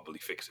could probably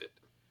fix it.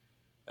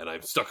 And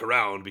I'm stuck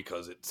around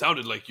because it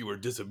sounded like you were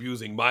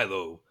disabusing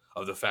Milo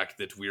of the fact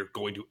that we're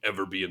going to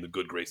ever be in the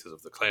good graces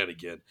of the clan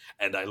again,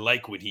 and I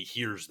like when he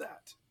hears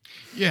that.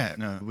 Yeah,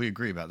 no, we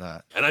agree about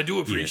that. And I do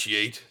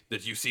appreciate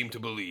that you seem to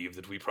believe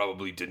that we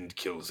probably didn't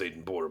kill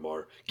Zayden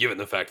Boromar, given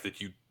the fact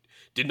that you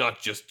did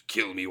not just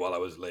kill me while I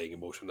was laying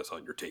emotionless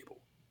on your table.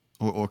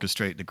 Or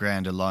orchestrate the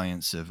grand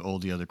alliance of all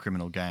the other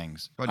criminal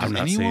gangs. Right, I'm does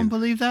not anyone saying-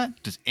 believe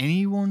that? Does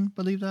anyone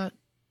believe that?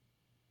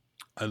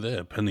 There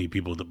are plenty of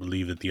people that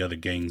believe that the other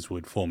gangs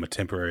would form a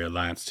temporary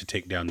alliance to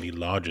take down the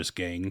largest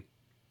gang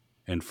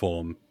and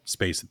form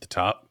space at the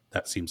top.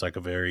 That seems like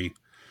a very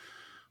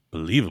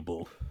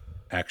believable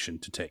action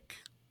to take.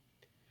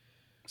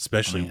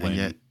 Especially And when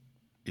yet, it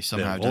they're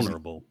somehow doesn't.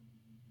 vulnerable.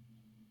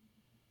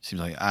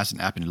 Seems like it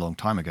hasn't happened a long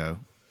time ago.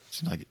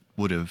 Seems like it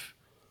would have.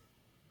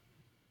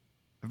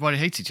 Everybody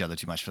hates each other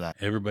too much for that.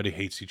 Everybody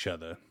hates each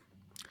other,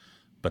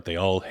 but they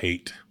all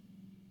hate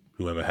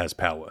whoever has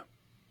power.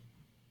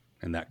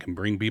 And that can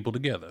bring people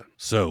together.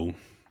 So, You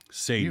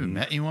Satan...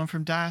 met anyone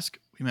from Dask?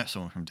 We met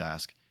someone from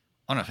Dask.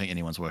 I don't think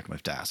anyone's working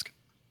with Dask.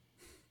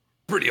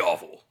 Pretty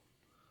awful.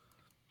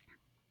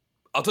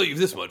 I'll tell you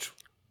this much.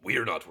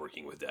 We're not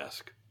working with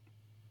Dask.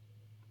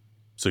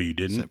 So you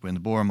didn't? Except when the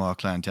Boromar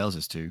clan tells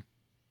us to.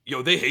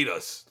 Yo, they hate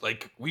us.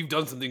 Like, we've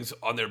done some things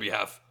on their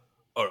behalf,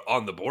 or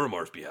on the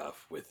Boromar's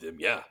behalf with them,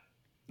 yeah.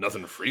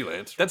 Nothing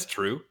freelance. That's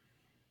true.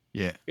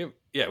 Yeah.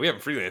 Yeah, we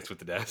haven't freelanced with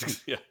the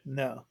Dasks. Yeah.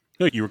 No.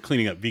 No, you were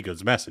cleaning up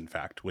Vigo's mess, in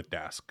fact, with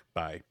Dask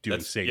by doing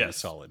That's- Satan a yes.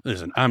 solid.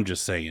 Listen, I'm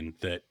just saying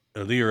that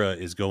Alira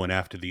is going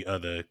after the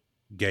other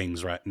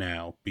gangs right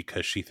now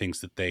because she thinks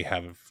that they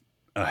have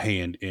a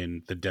hand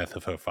in the death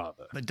of her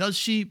father. But does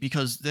she?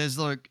 Because there's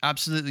like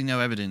absolutely no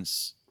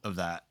evidence of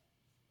that.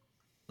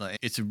 Like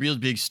it's a real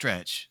big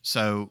stretch.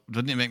 So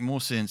doesn't it make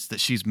more sense that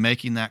she's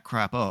making that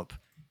crap up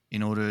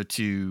in order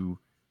to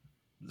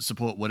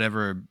support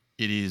whatever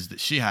it is that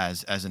she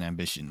has as an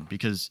ambition?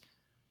 Because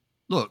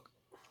look,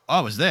 I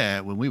was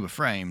there when we were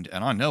framed,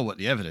 and I know what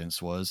the evidence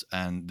was,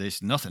 and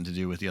there's nothing to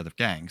do with the other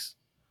gangs.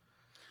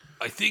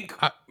 I think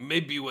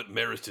maybe what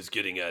Marist is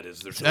getting at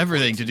is there's It's no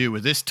everything point to do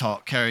with this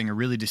talk carrying a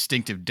really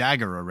distinctive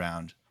dagger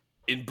around.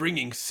 in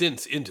bringing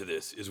sense into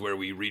this is where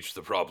we reach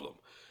the problem.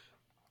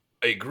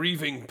 A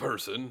grieving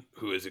person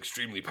who is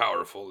extremely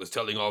powerful is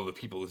telling all the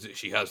people that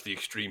she has the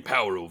extreme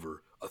power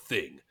over a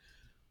thing.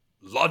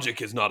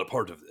 Logic is not a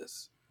part of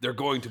this. They're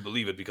going to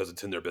believe it because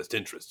it's in their best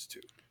interests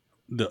to.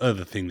 The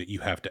other thing that you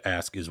have to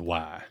ask is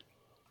why.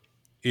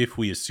 If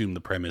we assume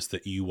the premise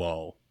that you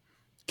all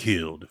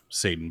killed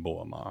Satan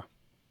Boromar,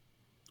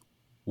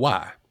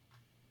 why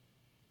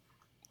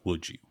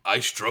would you? I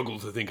struggle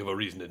to think of a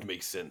reason that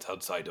makes sense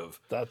outside of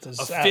That is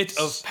a fit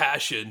of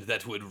passion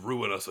that would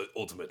ruin us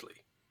ultimately.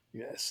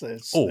 Yes,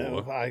 there's Or- no,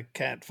 I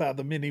can't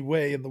fathom any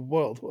way in the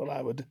world where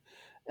I would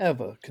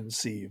ever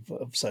conceive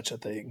of such a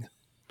thing.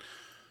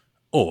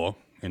 Or,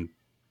 and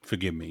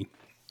forgive me,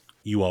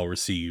 you all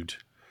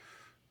received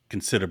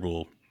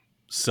considerable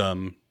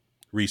some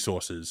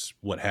resources,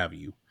 what have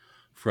you,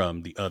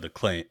 from the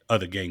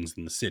other gangs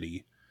in the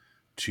city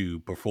to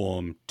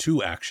perform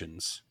 2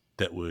 actions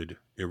that would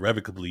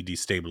irrevocably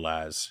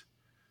destabilize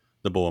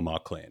the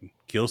Boromar clan.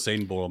 Kill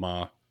Satan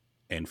Boromar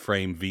and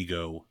frame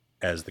Vigo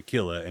as the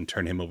killer and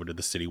turn him over to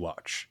the City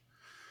Watch.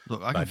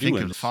 Look, I By can think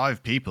doing of this-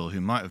 5 people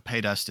who might have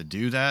paid us to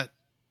do that,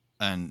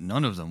 and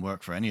none of them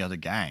work for any other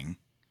gang.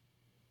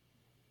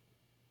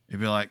 It'd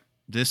be like,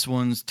 this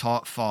one's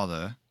Tot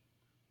Father,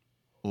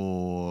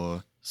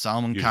 or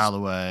Salmon You just-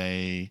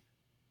 Calloway,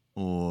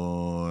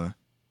 or,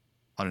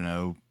 I don't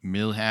know,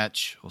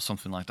 Millhatch, or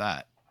something like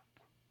that.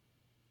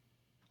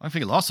 I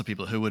think lots of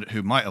people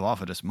who might have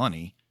offered us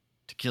money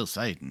to kill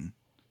Satan,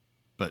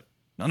 but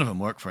none of them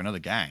work for another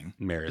gang.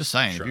 Maris Just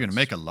saying, if you're going to shrugs.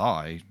 make a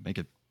lie, make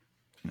a,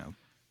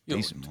 You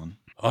decent one.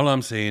 All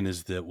I'm saying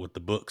is that what the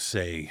books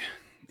say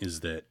is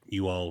that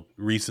you all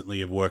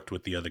recently have worked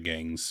with the other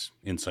gangs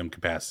in some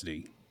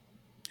capacity,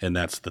 and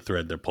that's the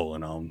thread they're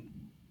pulling on.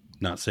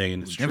 Not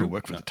saying it's Never true.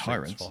 worked with the not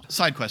saying it's tyrants. false.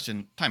 Side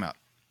question, timeout.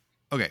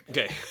 Okay.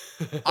 Okay.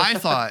 I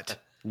thought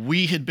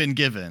we had been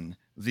given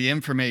the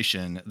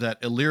information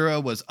that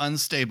Illyra was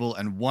unstable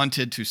and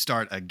wanted to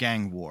start a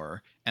gang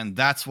war, and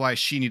that's why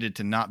she needed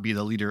to not be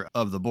the leader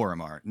of the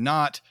Boromar.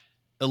 Not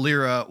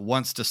Illyra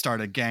wants to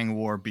start a gang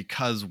war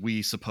because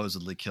we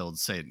supposedly killed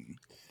Satan.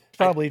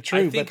 Probably I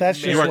true, but think that's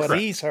Maris- just You are what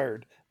correct. he's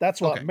heard.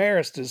 That's what Okay.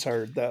 Marist has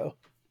heard, though.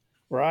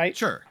 Right?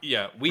 Sure.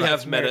 Yeah, we Right, have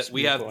it's meta. Maris'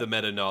 We have the viewpoint.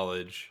 meta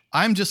knowledge.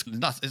 I'm just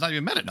not. It's not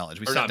even meta knowledge.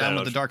 We Or sat not down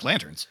meta with the knowledge. Dark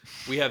Lanterns.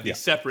 We have the Yeah.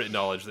 separate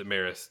knowledge that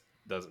Maris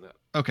doesn't have.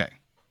 Okay.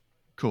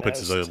 Cool. Puts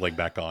his Yes. other leg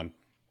back on,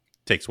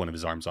 takes one of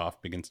his arms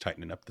off, begins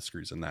tightening up the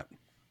screws in that.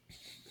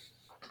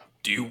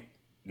 Do you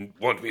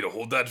want me to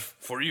hold that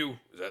for you?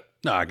 Is that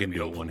No, I can be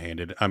do it helpful?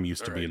 one-handed. I'm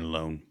used to All right. being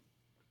alone.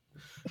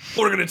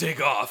 We're gonna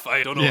take off.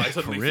 I don't know. Yeah, I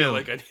suddenly for feel real.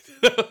 like I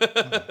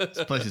need.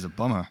 This place is a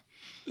bummer.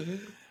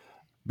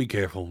 Be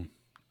careful.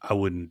 I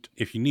wouldn't,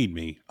 if you need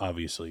me,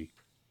 obviously,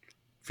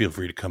 feel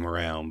free to come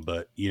around,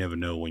 but you never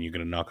know when you're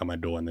going to knock on my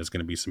door and there's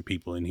going to be some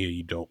people in here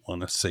you don't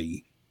want to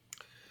see.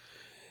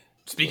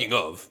 Speaking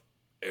of,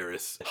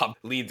 Eris Hob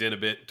leans in a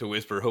bit to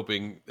whisper,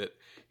 hoping that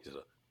he says,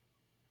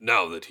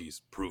 now that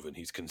he's proven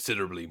he's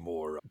considerably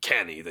more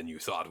canny than you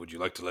thought, would you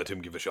like to let him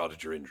give a shot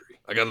at your injury?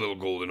 I got a little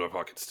gold in my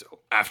pocket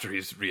still, after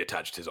he's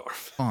reattached his arm.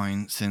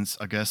 Fine, since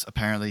I guess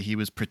apparently he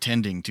was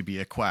pretending to be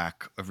a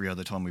quack every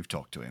other time we've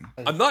talked to him.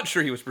 I'm not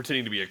sure he was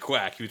pretending to be a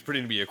quack. He was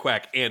pretending to be a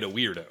quack and a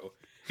weirdo.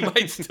 He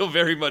might still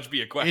very much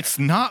be a quack. It's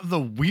not the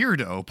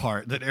weirdo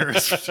part that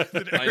Eris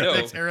I know.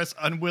 makes Eris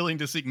unwilling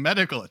to seek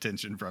medical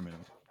attention from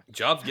him.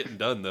 Job's getting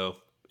done, though.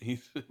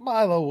 He's,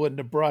 Milo wouldn't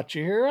have brought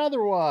you here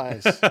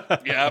otherwise.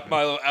 yeah,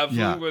 Milo absolutely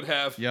Yeah. would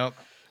have. Yep.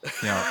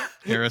 Yeah.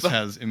 Eris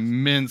has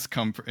immense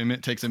comfort.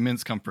 It takes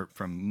immense comfort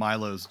from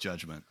Milo's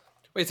judgment.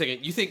 Wait a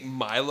second. You think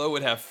Milo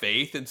would have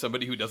faith in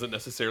somebody who doesn't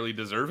necessarily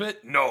deserve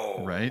it?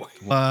 No. Right?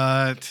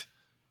 What?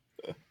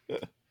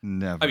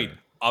 Never. I mean,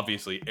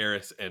 obviously,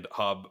 Eris and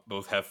Hob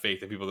both have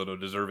faith in people that don't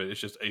deserve it. It's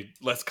just a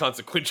less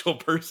consequential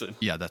person.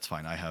 yeah, that's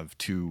fine. I have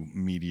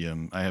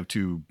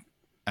two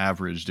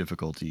average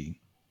difficulty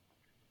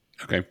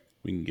Okay,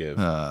 we can give.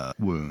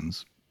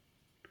 wounds.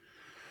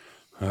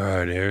 All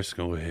right, Eris,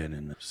 go ahead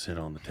and sit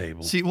on the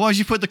table. See, why'd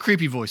you put the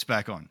creepy voice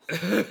back on?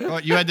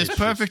 Right, you had this It's just-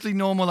 perfectly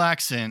normal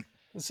accent,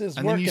 This is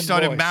and then working you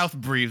started voice. mouth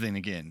breathing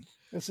again.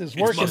 This is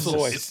It's working muscle,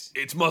 voice.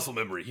 it's muscle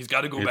memory. He's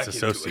got to go It's back into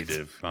it.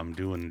 associative. I'm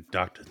doing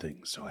doctor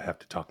things, so I have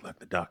to talk like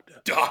the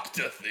doctor.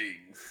 Doctor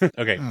things.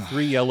 Okay,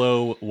 3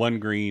 yellow, 1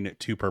 green,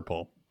 2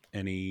 purple.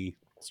 Any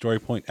story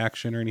point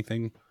action or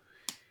anything?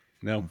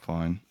 No. I'm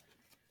fine.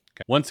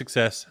 Okay. 1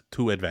 success,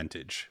 2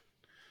 advantage.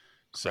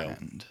 So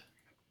And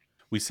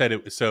we said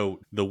it. So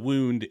the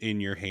wound in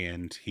your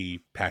hand, he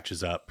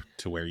patches up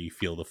to where you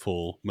feel the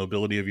full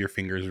mobility of your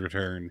fingers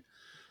return.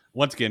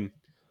 Once again,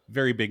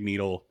 very big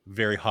needle,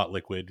 very hot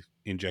liquid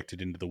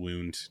injected into the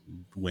wound.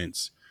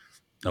 Wince.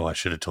 Oh, I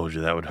should have told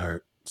you that would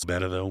hurt. It's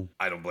better though.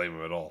 I don't blame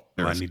him at all.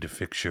 Do I need to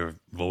fix your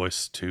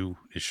voice too?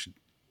 Should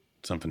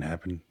something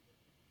happen?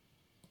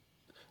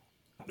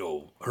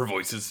 No, her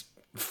voice is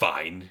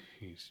fine.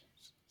 He's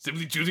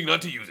simply choosing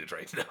not to use it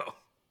right now.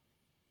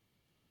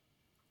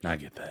 I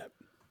get that.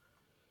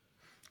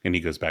 And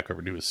he goes back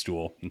over to his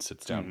stool and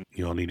sits down.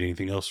 You all need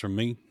anything else from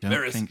me? don't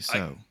Varys, think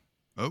so.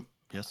 Oh,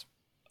 yes.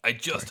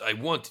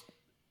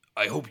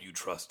 I hope you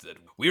trust that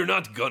we are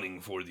not gunning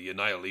for the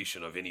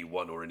annihilation of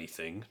anyone or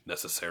anything,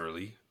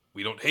 necessarily.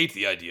 We don't hate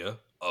the idea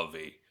of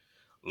a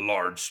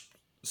large,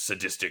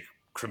 sadistic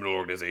criminal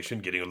organization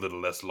getting a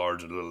little less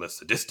large and a little less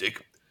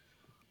sadistic.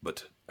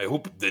 But I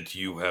hope that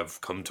you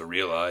have come to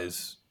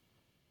realize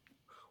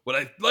what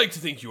I'd like to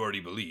think you already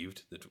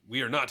believed, that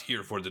we are not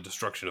here for the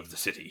destruction of the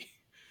city.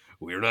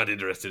 We are not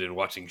interested in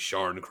watching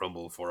Sharn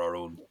crumble for our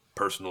own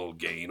personal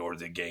gain or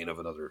the gain of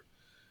another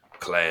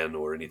clan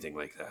or anything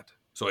like that.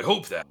 So I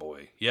hope that,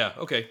 boy. Yeah,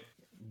 okay.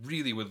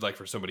 Really would like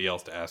for somebody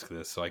else to ask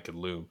this so I could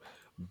loom.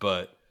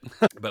 But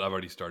I've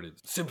already started.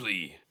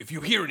 Simply, if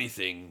you hear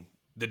anything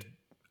that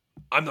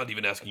I'm not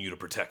even asking you to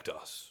protect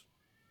us,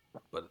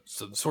 but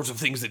some sorts of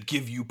things that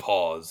give you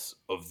pause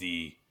of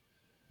the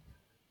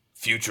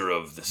future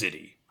of the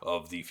city,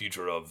 of the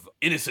future of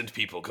innocent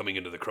people coming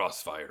into the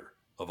crossfire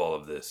of all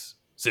of this,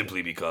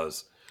 simply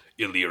because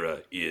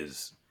Illyria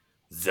is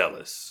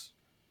zealous.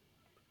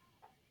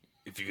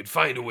 If you could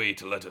find a way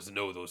to let us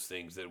know those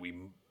things that we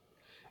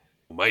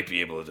might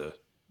be able to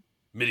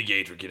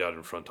mitigate or get out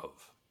in front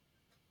of,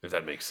 if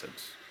that makes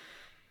sense.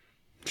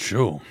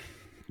 Sure.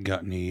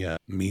 Got any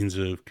means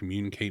of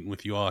communicating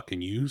with you all I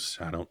can use?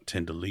 I don't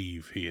tend to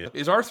leave here.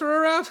 Is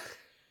Arthur around?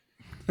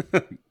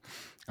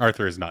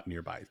 Arthur is not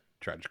nearby,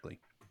 tragically.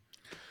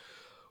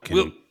 Can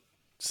We'll-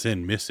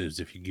 send missives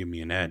if you give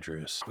me an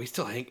address. Are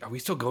we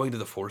still going to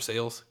the Four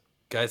Sales?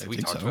 Guys, have we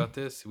think talked so. about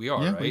this? We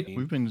are, Yeah, right?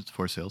 we've been to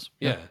 4 sales.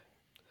 Yeah.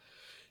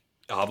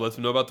 I'll let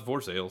them know about the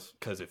Four Sales,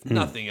 because if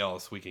nothing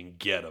else, we can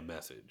get a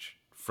message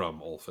from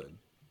Ulfin.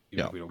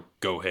 Even if we don't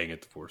go hang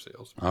at the Four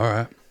Sales. All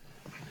right.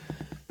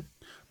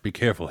 Be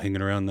careful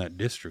hanging around that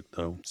district,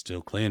 though.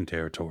 Still clan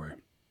territory.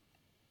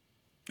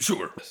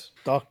 Sure.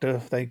 Doctor,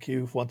 thank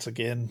you once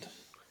again,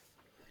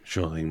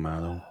 Sure thing,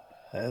 Milo.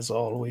 as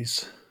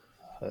always.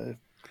 I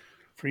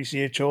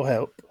appreciate your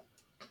help.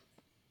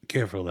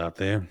 Careful out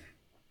there.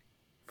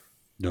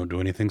 Don't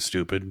do anything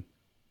stupid.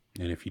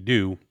 And if you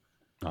do,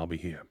 I'll be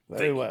here.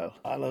 Very well.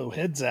 Milo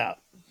heads out.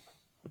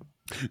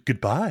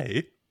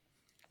 Goodbye.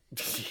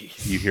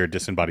 Jeez. You hear a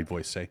disembodied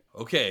voice say.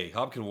 Okay,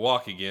 Hob can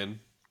walk again.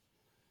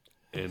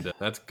 And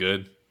that's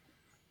good.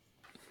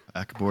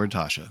 Back aboard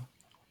Tasha.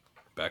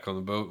 Back on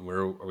the boat. Where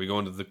are we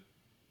going to the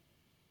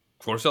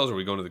Four Sales or are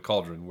we going to the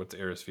Cauldron? What's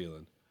Eris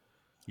feeling?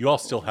 You all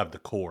still have the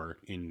core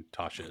in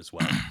Tasha as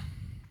well.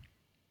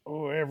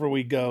 Wherever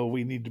we go,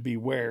 we need to be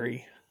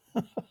wary.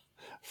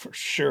 For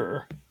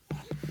sure.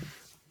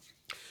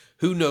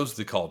 Who knows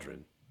the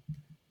Cauldron?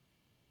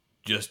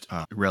 Just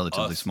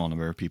Relatively Us. small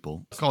number of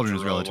people. Cauldron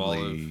is Jerome, relatively,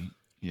 Olive.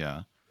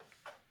 yeah.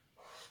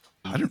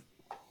 I don't.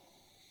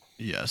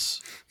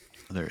 Yes,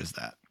 there is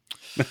that.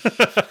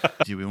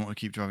 Do we want to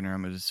keep driving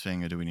around with this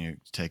thing, or do we need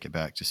to take it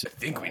back to? I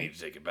think we need to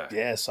take it back.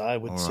 Yes, I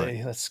would All say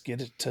right. let's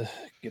get it to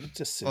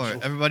Sigil. All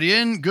right, everybody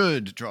in.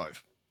 Good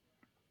drive.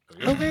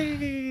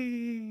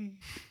 Okay.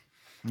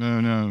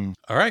 No.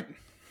 All right.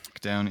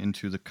 Down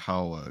into the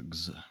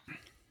cogs.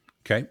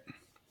 Okay.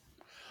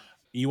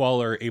 You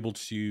all are able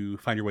to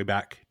find your way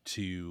back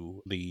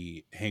to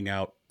the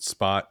hangout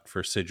spot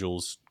for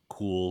Sigil's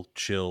cool,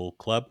 chill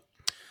club.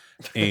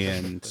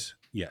 And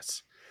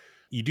yes,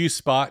 you do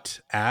spot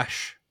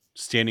Ash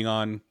standing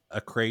on a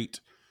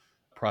crate,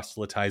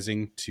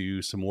 proselytizing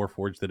to some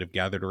Warforged that have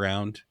gathered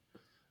around.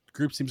 The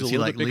group seems Is a he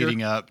little like bit bigger.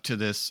 leading up to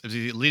this? Is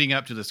he leading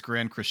up to this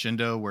grand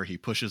crescendo where he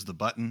pushes the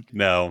button?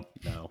 No.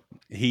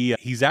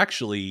 He's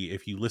actually,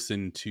 if you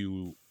listen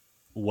to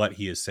what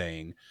he is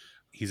saying,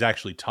 he's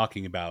actually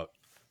talking about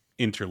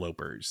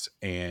interlopers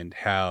and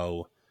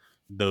how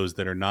those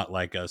that are not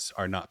like us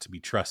are not to be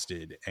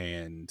trusted.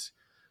 And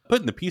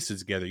putting the pieces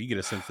together, you get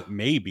a sense that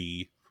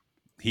maybe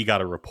he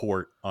got a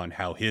report on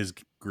how his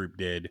group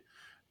did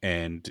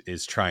and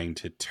is trying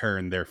to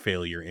turn their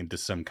failure into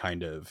some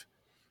kind of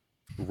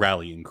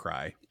rallying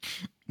cry.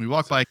 We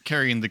walk by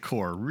carrying the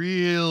core,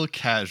 real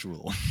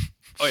casual.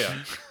 Oh yeah.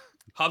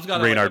 Hob's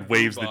got Reynard like, a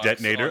waves the boombox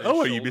detonator. on his Oh,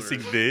 are you shoulder.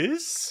 missing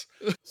this?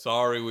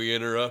 Sorry, we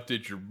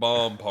interrupted your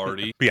bomb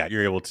party. But yeah,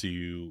 you're able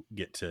to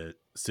get to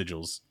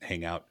Sigil's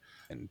hangout.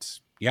 And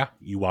yeah,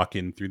 you walk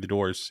in through the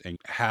doors and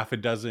half a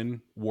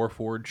dozen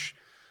Warforged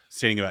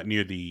standing about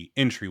near the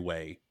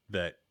entryway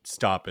that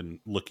stop and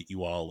look at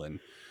you all. And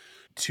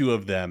two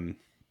of them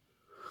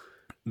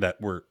that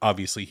were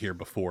obviously here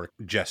before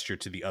gesture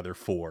to the other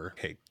four.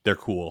 Hey, they're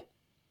cool.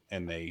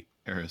 And they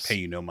Eris pay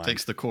you no mind.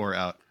 takes the core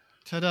out.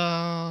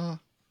 Ta-da!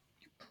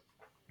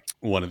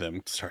 One of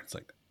them starts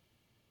like,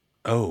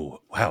 oh,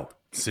 wow,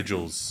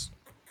 Sigil's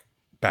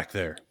back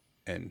there,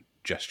 and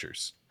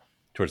gestures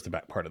towards the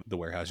back part of the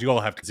warehouse. You all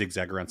have to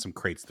zigzag around some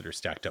crates that are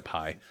stacked up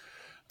high,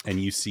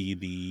 and you see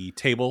the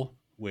table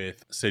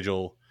with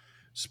Sigil,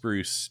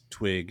 Spruce,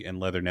 Twig,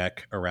 and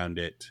Leatherneck around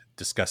it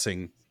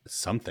discussing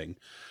something,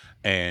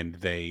 and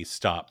they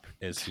stop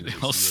as soon as They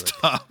they all see you.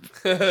 stop.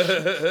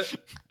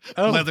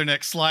 Oh,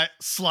 Leatherneck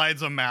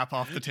slides a map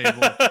off the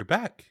table. you're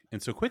back,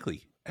 and so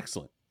quickly.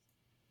 Excellent.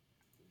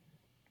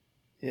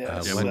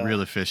 Yes. It went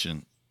real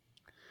efficient.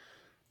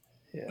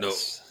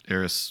 Yes.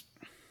 Eris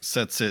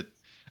sets it.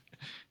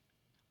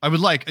 I would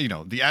like,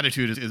 the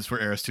attitude is for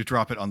Eris to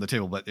drop it on the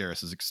table, but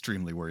Eris is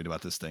extremely worried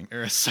about this thing.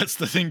 Eris sets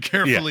the thing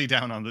carefully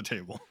down on the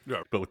table.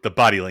 But with the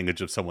body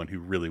language of someone who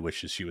really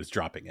wishes she was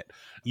dropping it.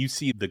 You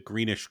see the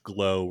greenish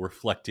glow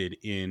reflected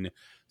in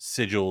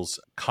Sigil's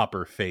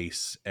copper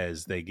face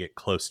as they get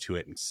close to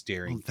it and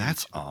staring. Oh,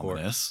 that's into the core.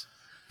 ominous.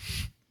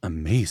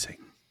 Amazing.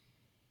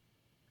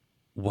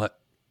 What?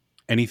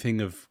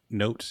 Anything of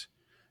note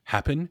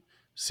happen?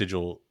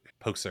 Sigil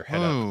pokes their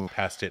head Oh, up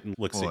past it and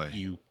looks boy. at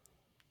you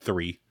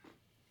three.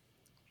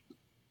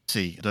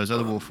 See, those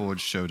other Warforged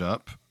showed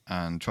up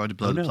and tried to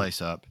blow Oh, the no.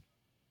 place up,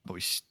 but we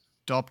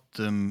stopped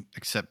them,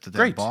 except that their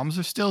Great. bombs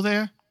are still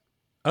there.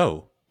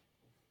 Oh,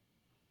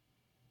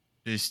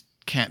 They just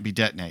can't be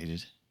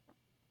detonated.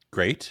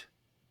 great.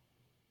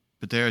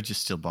 But there are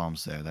just still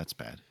bombs there. That's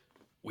bad.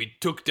 We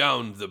took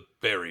down the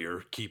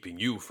barrier keeping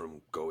you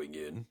from going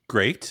in.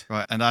 Great.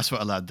 Right, and that's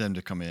what allowed them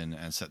to come in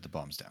and set the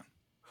bombs down.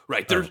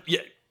 Right, there's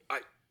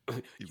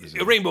It was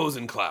rainbows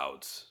and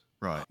clouds.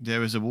 Right. There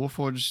was a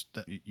Warforged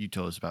that you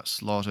told us about,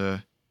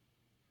 Slaughter.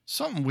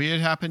 Something weird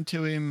happened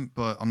to him,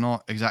 but I'm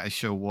not exactly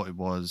sure what it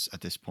was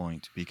at this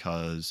point,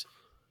 because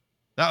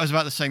that was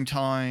about the same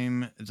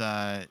time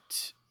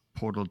that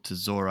Portal to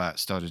Zorat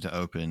started to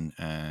open,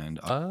 and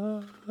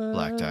I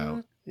blacked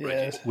out.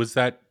 Yes. Was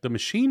that the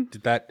machine?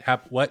 Did that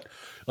happen? What?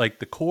 Like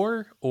the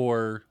core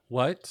or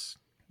what?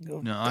 No,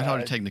 I'd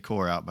already taken the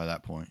core out by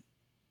that point.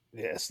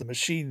 Yes, the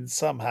machine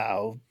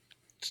somehow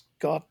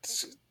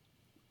got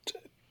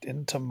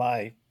into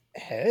my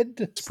head.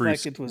 It's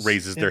Spruce like it was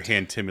raises their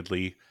hand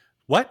timidly.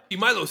 What?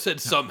 Milo said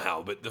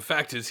somehow, but the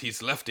fact is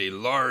he's left a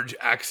large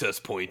access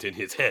point in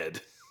his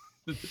head.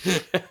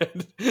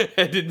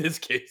 and in this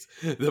case,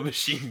 the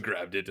machine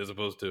grabbed it as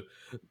opposed to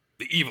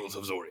the evils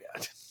of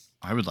Zoriat.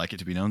 I would like it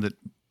to be known that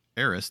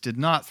Eris did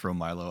not throw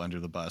Milo under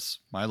the bus.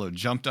 Milo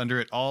jumped under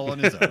it all on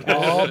his own.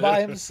 all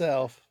by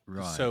himself.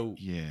 Right. So-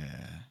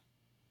 yeah.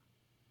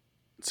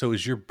 So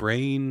is your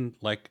brain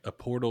like a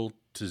portal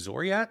to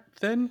Zoriat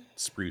then?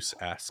 Spruce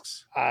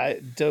asks.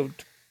 I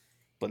don't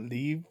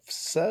believe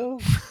so.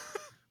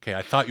 Okay,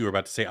 I thought you were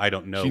about to say I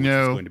don't know, You which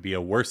is know, going to be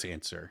a worse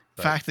answer.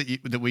 The but- fact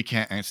that we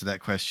can't answer that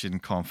question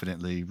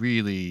confidently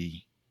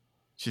really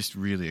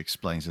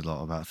explains a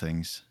lot about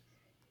things.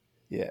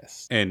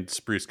 Yes. And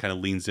Spruce kind of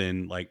leans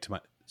in like to my,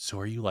 so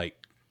are you like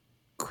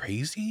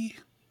crazy?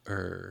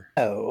 Or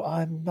No,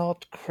 I'm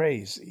not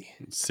crazy.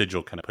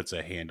 Sigil kind of puts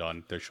a hand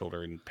on their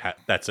shoulder and pat,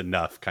 that's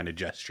enough kind of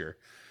gesture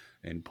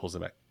and pulls it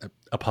back.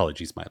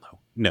 Apologies, Milo.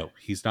 No,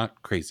 he's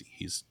not crazy.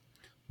 He's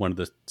one of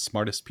the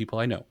smartest people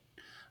I know.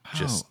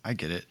 Just- I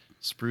get it.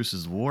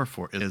 Spruce's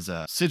Warforged is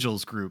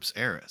Sigil's group's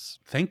Eris.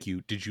 Thank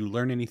you. Did you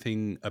learn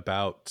anything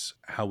about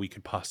how we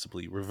could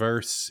possibly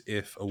reverse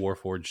if a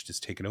Warforged is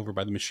taken over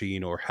by the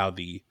machine, or how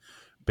the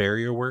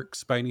barrier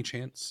works by any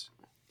chance?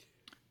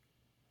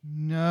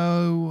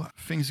 No,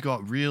 things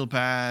got real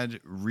bad,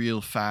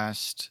 real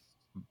fast,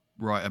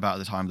 right about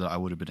the time that I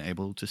would have been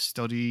able to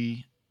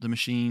study the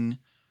machine.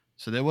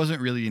 So there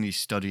wasn't really any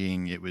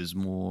studying. It was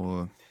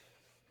more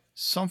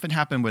something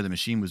happened where the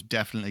machine was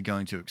definitely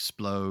going to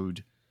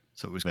explode.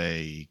 So it was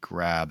a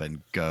grab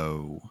and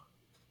go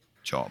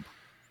job.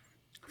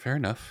 Fair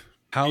enough.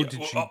 How Yeah, did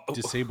well, you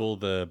disable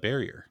the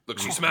barrier? Look,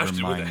 she smashed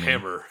it with a Remind me.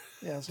 hammer.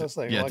 Yeah, so it's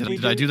like, Yeah, like we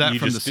did I do that You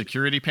from the just did-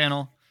 security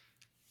panel?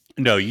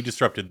 No, you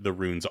disrupted the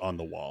runes on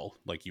the wall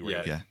like you were.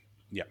 Yeah. Yeah.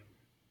 Yeah.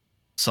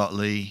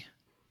 Subtly,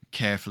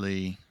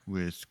 carefully,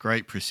 with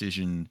great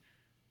precision,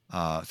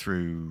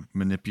 through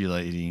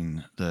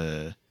manipulating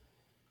the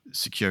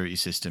security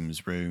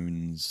systems,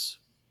 runes.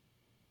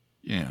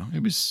 You know,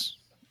 it was.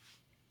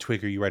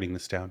 Twig, are you writing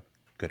this down?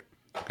 Good.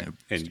 Okay. Yep,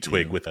 And still.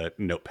 Twig with a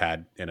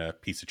notepad and a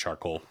piece of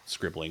charcoal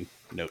scribbling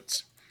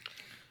notes.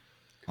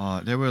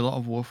 There were a lot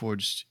of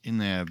Warforged in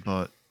there,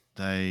 but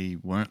they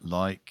weren't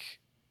like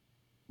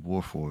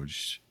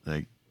Warforged.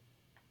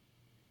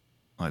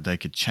 They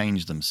could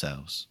change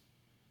themselves,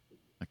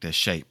 like their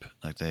shape.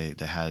 Like they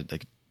had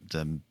it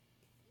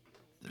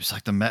was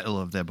like the metal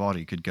of their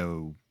body could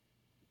go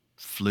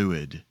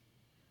fluid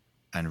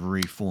and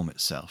reform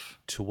itself.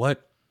 To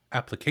what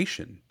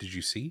application did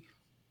you see?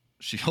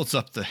 She holds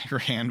up her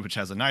hand, which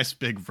has a nice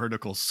big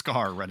vertical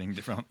scar running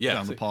down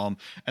Yeah, the see. palm,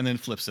 and then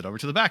flips it over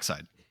to the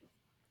backside.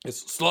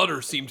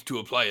 Slaughter seemed to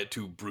apply it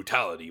to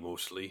brutality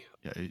mostly.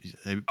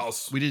 Yeah,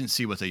 Also, we didn't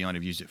see what they might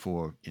have used it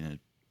for in a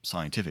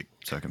scientific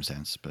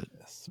circumstance, but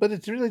Yes. But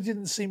it really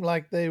didn't seem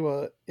like they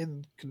were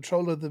in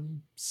control of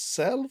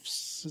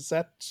themselves. Is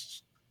that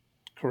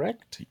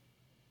correct?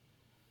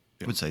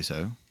 I would say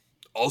so.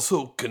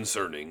 also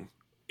concerning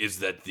is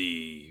that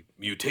the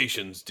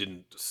mutations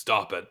didn't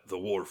stop at the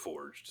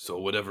Warforged. So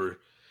whatever,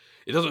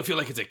 it doesn't feel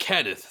like it's a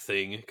Kenneth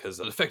thing because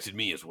it affected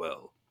me as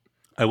well.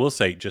 I will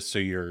say, just so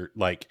you're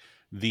like,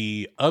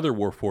 the other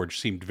Warforged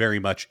seemed very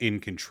much in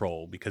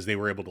control because they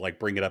were able to like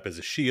bring it up as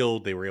a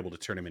shield. They were able to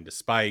turn him into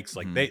spikes.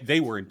 Like they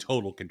were in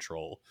total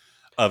control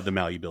of the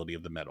malleability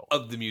of the metal.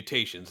 Of the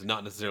mutations,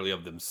 not necessarily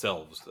of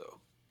themselves, though.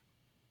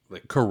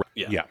 Like, Correct.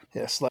 Yeah. Yeah.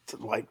 Yes,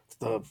 like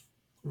the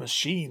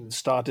machine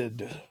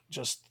started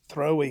just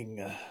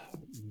throwing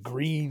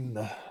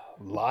green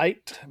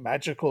light,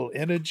 magical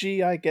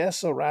energy, I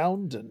guess,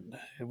 around, and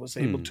it was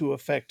able to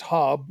affect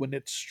Hob when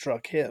it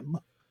struck him.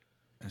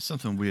 And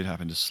something weird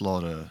happened to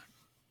Slaughter,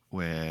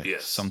 where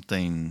Yes.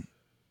 something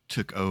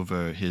took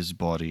over his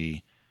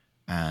body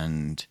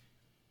and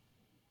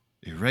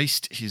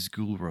erased his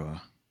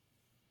Gulra,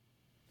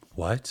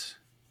 What?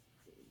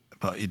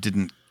 but it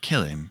didn't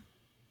kill him.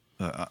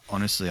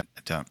 Honestly, I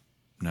don't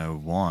know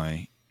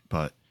why,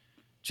 but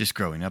just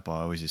growing up,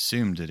 I always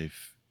assumed that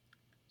if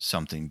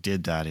something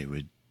did that, it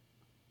would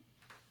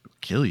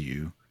kill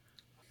you.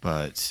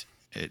 But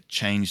it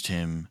changed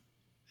him,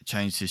 it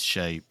changed his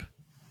shape,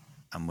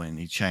 and when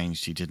he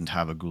changed, he didn't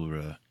have a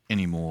Gulra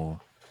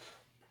anymore.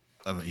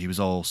 He was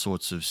all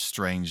sorts of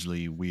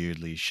strangely,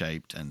 weirdly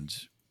shaped and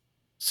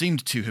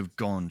seemed to have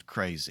gone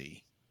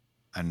crazy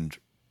and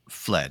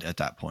fled at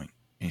that point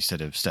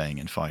instead of staying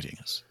and fighting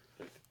us.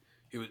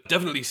 He was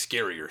definitely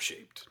scarier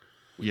shaped.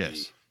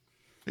 Yes.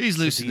 He's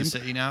loose in the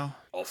city now.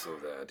 Also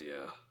that,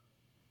 yeah.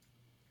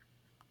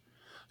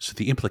 So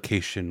the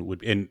implication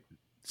would, and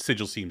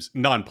Sigil seems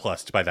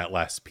nonplussed by that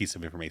last piece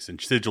of information.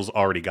 Sigil's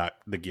already got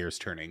the gears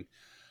turning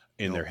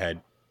in their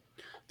head.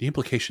 The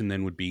implication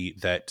then would be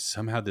that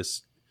somehow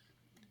is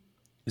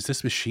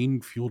this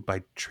machine fueled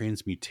by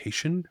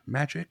transmutation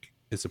magic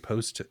as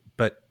opposed to,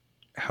 but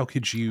how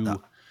could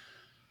you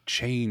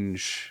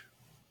change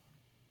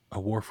a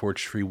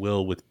Warforged free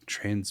will with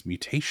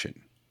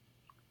transmutation?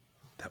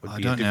 That would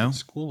be a different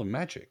school of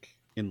magic,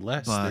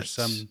 unless there's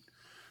some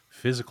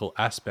physical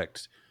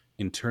aspect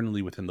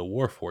internally within the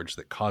Warforged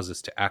that causes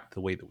us to act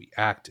the way that we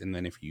act, and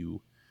then if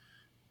you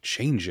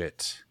change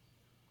it,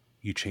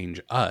 you change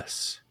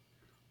us.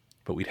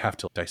 But we'd have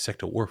to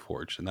dissect a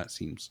Warforged, and that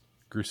seems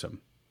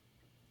gruesome.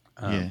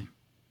 Yeah.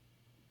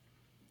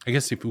 I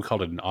guess if we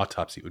called it an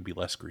autopsy, it would be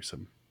less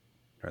gruesome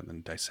rather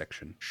than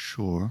dissection.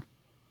 Sure.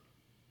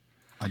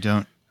 I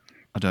don't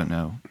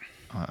know.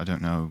 I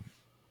don't know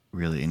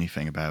really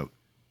anything about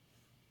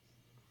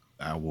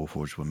how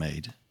Warforged were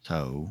made.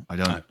 So I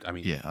don't. I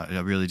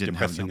really didn't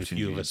have an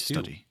opportunity to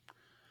study.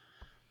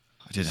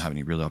 I didn't have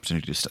any real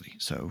opportunity to study.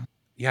 So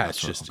yeah,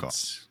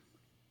 it's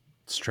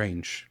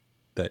strange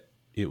that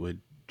it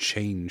would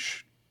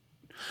change.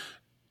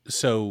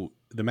 So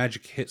the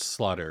magic hit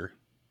Slaughter,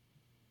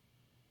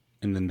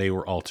 and then they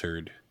were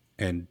altered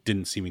and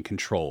didn't seem in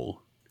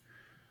control.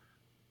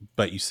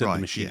 But you said the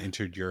machine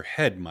entered your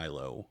head,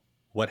 Milo.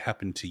 What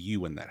happened to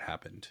you when that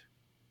happened?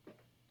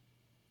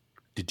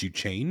 Did you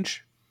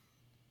change?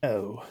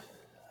 No.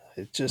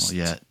 It just...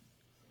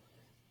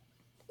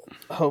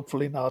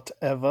 hopefully not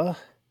ever.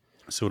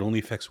 So it only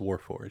affects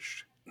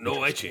Warforged.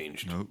 No, I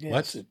changed. Nope.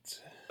 Yes, what?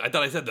 I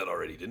thought I said that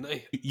already, didn't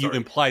I? You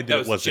implied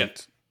that it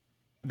wasn't...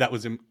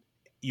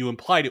 You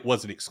implied it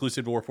wasn't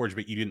exclusive to Warforged,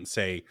 but you didn't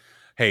say,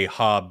 hey,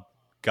 Hob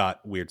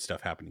got weird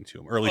stuff happening to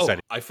him. Or at least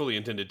I fully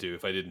intended to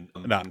if I didn't.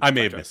 No, I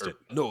may have missed it.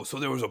 No, so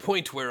there was a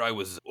point where I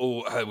was,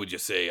 how would you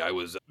say, I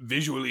was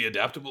visually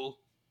adaptable.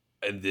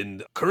 And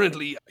then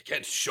currently, I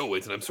can't show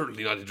it, and I'm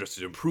certainly not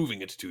interested in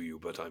proving it to you,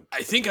 but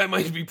I think I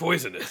might be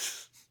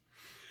poisonous.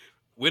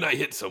 When I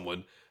hit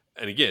someone,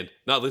 and again,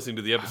 not listening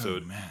to the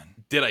episode,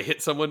 did I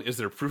hit someone? Is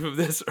there proof of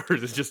this, or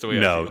is this just the way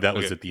I feel? No, that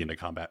was at the end of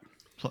combat.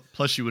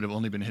 Plus, you would have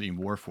only been hitting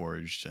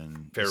Warforged,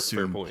 and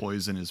fair point.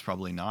 Poison is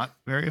probably not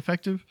very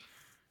effective.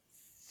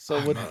 So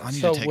I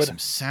need to take some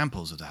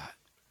samples of that.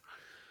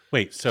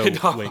 Wait, so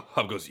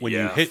Hob goes, when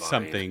you hit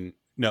something,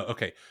 no,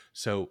 okay.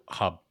 So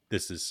Hob,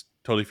 this is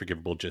totally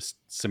forgivable, just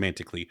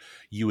semantically.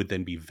 You would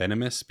then be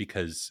venomous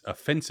because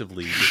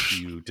offensively, if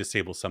you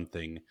disable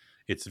something,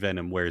 it's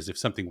venom. Whereas if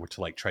something were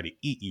to try to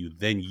eat you,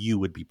 then you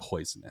would be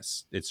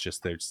poisonous. It's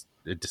just there's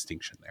a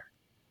distinction there.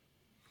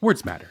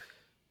 Words matter.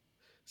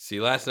 See,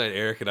 last night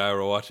Eric and I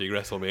were watching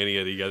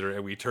WrestleMania together,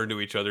 and we turned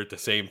to each other at the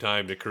same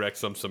time to correct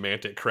some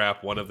semantic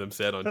crap one of them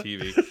said on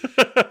TV.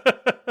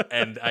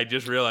 And I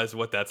just realized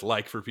what that's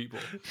like for people.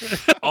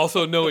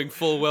 Also knowing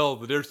full well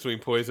the difference between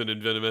poison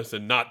and venomous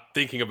and not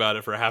thinking about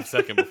it for a half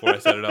second before I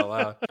said it out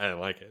loud. I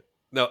didn't like it.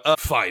 No,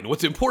 fine.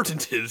 What's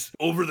important is,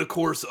 over the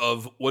course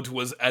of what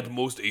was at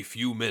most a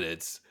few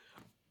minutes,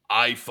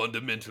 I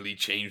fundamentally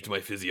changed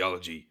my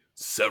physiology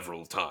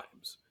several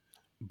times.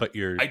 But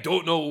I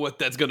don't know what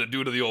that's going to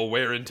do to the old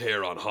wear and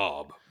tear on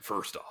Hob,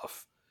 first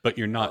off. But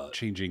you're not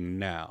changing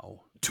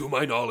now. To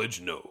my knowledge,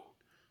 no.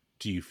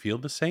 Do you feel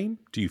the same?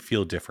 Do you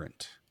feel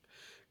different?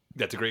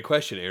 That's a great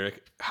question,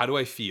 Eric. How do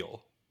I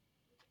feel?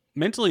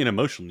 Mentally and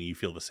emotionally, you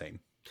feel the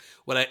same.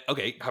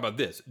 Okay, how about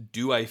this?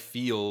 Do I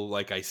feel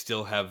like I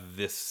still have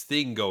this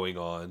thing going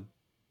on,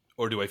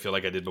 or do I feel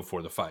like I did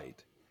before the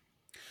fight?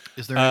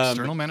 Is there an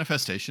external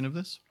manifestation of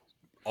this?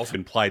 Also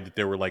implied that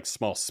there were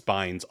small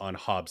spines on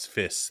Hobbs'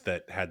 fists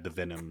that had the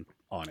venom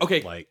on it.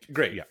 Okay,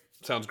 great. Yeah,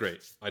 sounds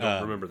great. I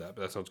don't remember that,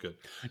 but that sounds good.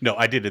 No,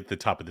 I did at the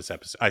top of this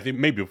episode. I think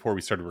maybe before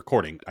we started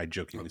recording, I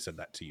jokingly said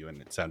that to you,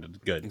 and it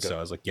sounded good. Okay. So I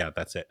was like, yeah,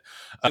 that's it.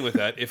 With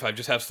that, if I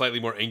just have slightly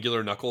more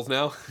angular knuckles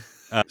now.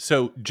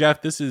 So,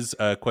 Jeff, this is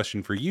a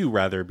question for you,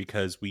 rather,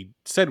 because we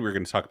said we were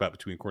going to talk about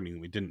between recording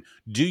and we didn't.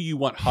 Do you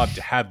want Hob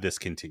to have this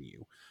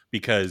continue?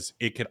 Because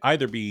it could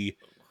either be...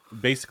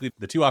 Basically,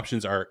 the two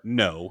options are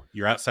no,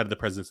 you're outside of the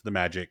presence of the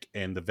magic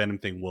and the venom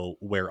thing will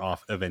wear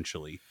off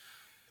eventually.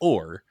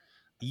 Or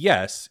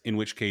yes, in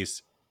which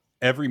case,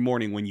 every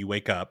morning when you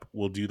wake up,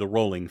 we'll do the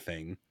rolling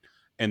thing.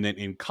 And then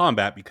in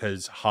combat,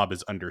 because Hob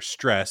is under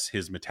stress,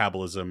 his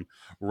metabolism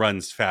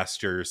runs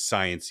faster,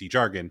 science-y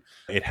jargon,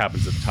 it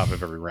happens at the top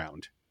of every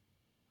round.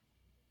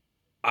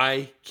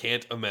 I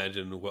can't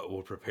imagine what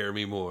will prepare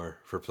me more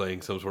for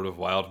playing some sort of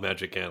wild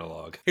magic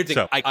analog. Here's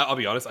the thing, I'll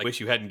be honest, I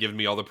wish you hadn't given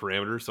me all the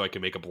parameters so I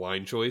can make a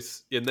blind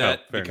choice in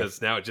that, because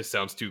now it just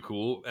sounds too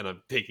cool, and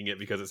I'm taking it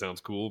because it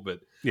sounds cool, but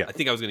yeah. I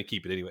think I was going to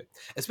keep it anyway.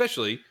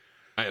 Especially,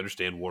 I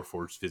understand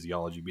Warforged's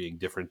physiology being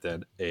different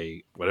than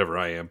a whatever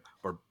I am,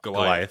 or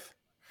Goliath.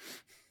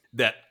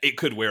 That it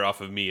could wear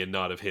off of me and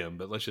not of him,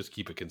 but let's just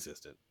keep it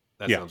consistent.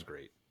 That sounds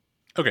great.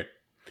 Okay.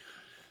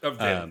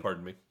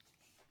 Pardon me.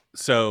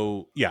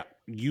 So, yeah,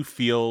 you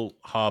feel,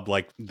 Hob,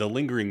 like the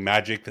lingering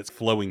magic that's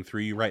flowing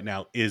through you right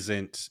now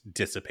isn't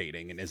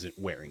dissipating and isn't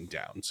wearing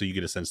down. So you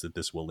get a sense that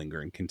this will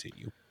linger and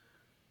continue.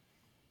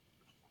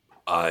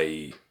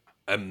 I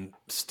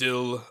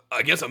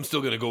guess I'm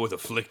still going to go with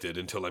afflicted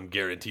until I'm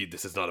guaranteed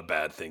this is not a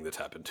bad thing that's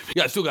happened to me.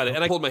 Yeah, I still got it.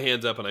 And I hold my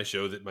hands up and I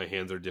show that my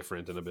hands are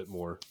different and a bit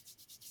more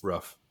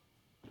rough.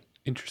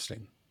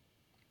 Interesting.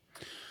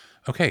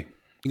 Okay.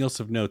 Anything else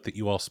of note that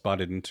you all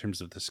spotted in terms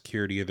of the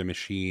security of the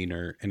machine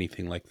or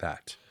anything like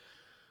that?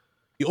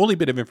 The only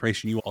bit of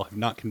information you all have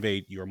not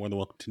conveyed, you are more than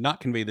welcome to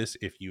not convey this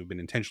if you have been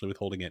intentionally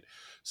withholding it.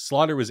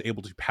 Slaughter was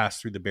able to pass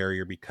through the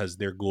barrier because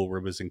their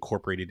Gulra was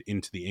incorporated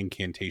into the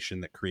incantation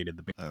that created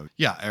the barrier. Oh,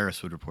 yeah,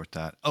 Eris would report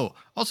that. Oh,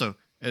 also,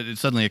 it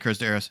suddenly occurs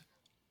to Eris,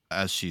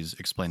 as she's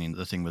explaining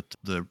the thing with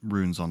the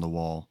runes on the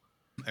wall,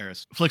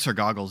 Eris flicks her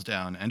goggles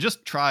down and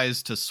just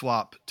tries to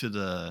swap to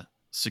the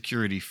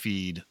security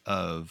feed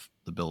of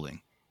the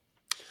building.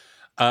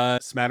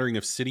 Smattering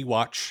of City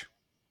Watch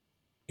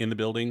in the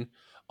building,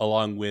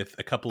 along with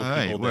a couple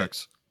of people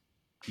that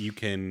you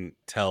can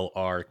tell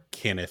are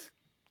Cannith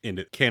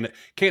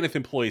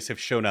employees have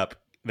shown up.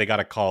 They got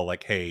a call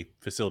like, hey,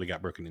 facility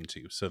got broken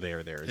into. So they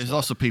are there. There's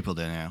also people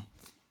there now.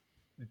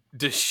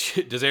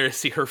 Does Eris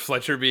see her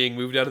Fletcher being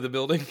moved out of the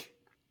building?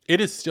 It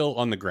is still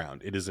on the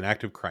ground. It is an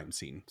active crime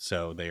scene.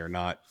 So they are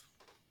not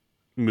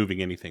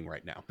moving anything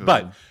right now. Ooh.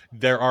 But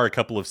there are a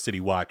couple of City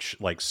Watch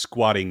like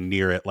squatting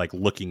near it, like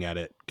looking at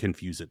it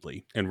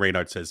confusedly. And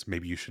Reynard says,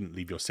 maybe you shouldn't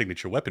leave your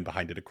signature weapon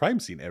behind at a crime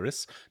scene,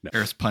 Eris. No.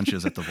 Eris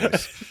punches at the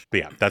voice. But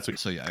yeah, that's what.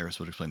 So yeah, Eris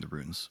would explain the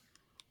runes.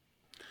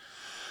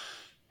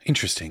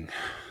 Interesting.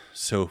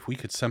 So if we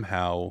could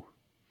somehow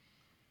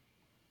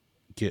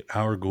get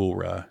our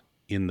Gulra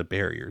in the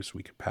barriers,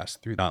 we could pass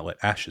through, not let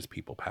Ash's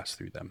people pass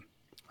through them.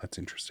 That's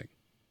interesting.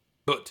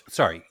 But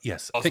sorry,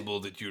 yes.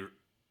 Possible that you're...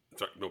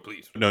 Sorry, no,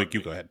 please. No,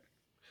 you go ahead.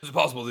 Is it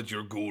possible that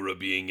your Gulra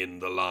being in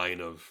the line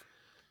of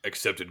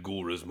accepted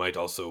Gulras might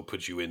also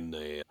put you in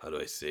a... How do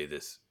I say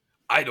this?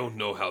 I don't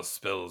know how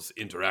spells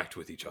interact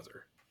with each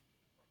other.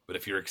 But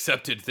if you're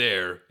accepted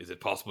there, is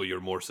it possible you're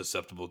more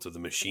susceptible to the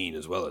machine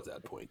as well at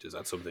that point? Is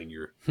that something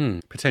you're...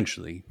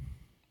 Potentially.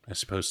 I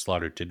suppose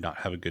Slaughter did not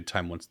have a good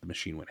time once the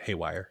machine went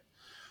haywire.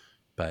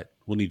 But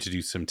we'll need to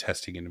do some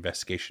testing and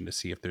investigation to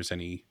see if there's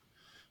any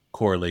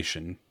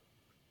correlation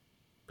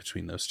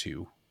between those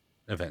two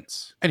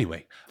events.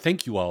 Anyway,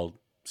 thank you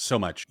all so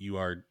much. You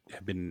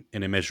have been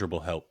an immeasurable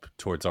help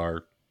towards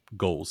our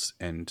goals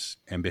and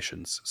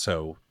ambitions.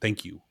 So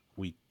thank you.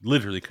 We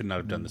literally could not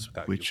have done this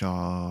without you. Which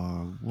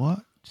are what?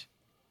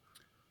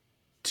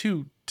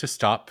 To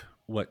stop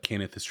what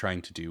Cannith is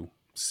trying to do.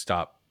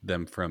 Stop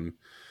them from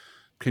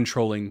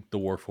controlling the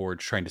Warforged,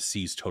 trying to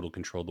seize total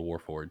control of the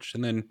Warforged.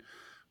 And then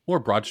more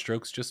broad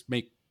strokes, just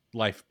make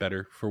life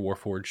better for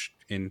Warforged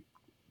in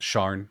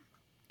Sharn.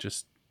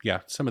 Just, yeah,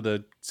 some of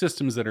the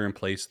systems that are in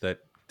place that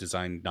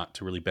designed not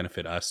to really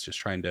benefit us, just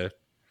trying to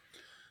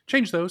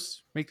change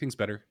those, make things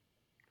better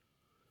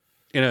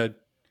in a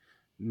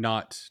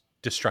not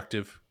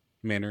destructive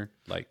manner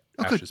like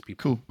Ash's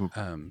people.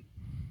 Cool.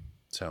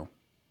 So,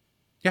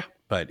 yeah,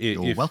 but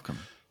you're welcome.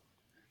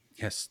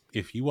 Yes,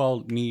 if you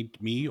all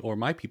need me or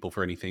my people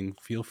for anything,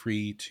 feel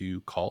free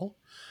to call.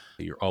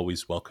 You're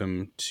always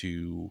welcome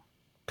to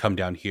come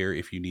down here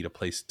if you need a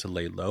place to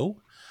lay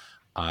low.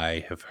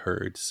 I have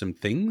heard some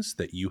things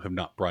that you have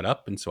not brought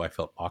up, and so I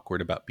felt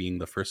awkward about being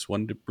the first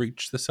one to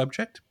breach the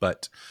subject,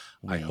 but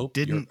I hope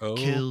didn't you're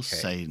okay. Kill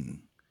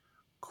Satan.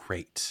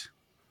 Great.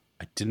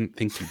 I didn't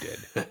think you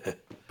did,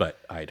 but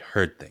I'd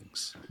heard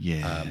things.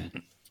 Yeah.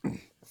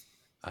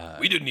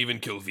 We didn't even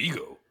kill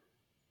Vigo.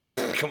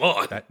 Come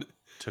on. That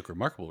took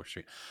remarkable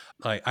restraint.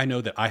 I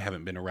know that I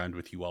haven't been around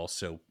with you all,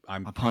 so I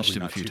punched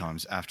him a few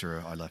times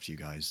after I left you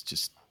guys,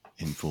 just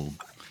in full.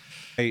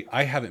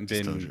 I haven't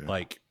been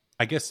disclosure.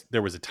 I guess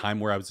there was a time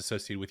where I was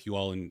associated with you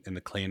all in the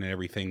clan and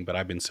everything, but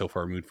I've been so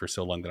far removed for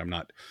so long that I'm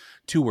not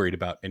too worried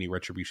about any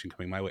retribution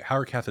coming my way. How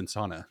are Kath and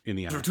Sana in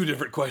the end? They're two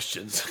different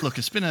questions. Look,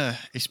 it's been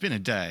a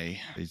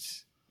day.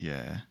 It's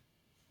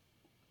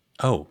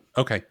Oh,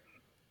 okay.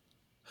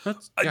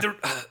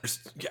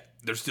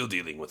 They're still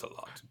dealing with a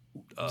lot.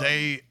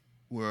 They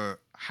were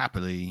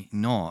happily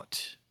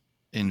not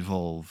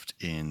involved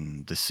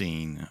in the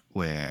scene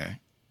where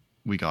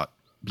we got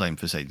blamed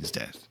for Satan's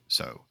death.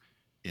 So,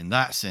 in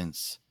that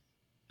sense,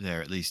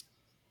 they're at least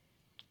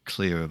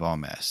clear of our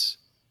mess.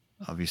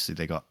 Obviously,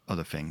 they got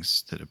other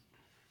things that are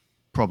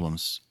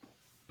problems,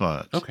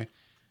 but Okay.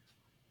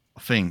 I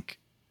think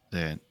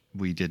that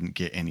we didn't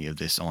get any of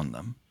this on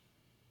them.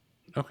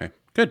 Okay,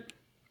 good.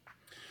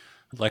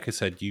 Like I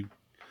said, you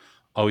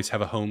always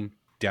have a home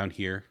down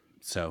here,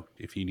 so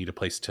if you need a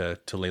place to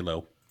lay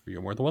low,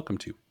 you're more than welcome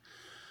to.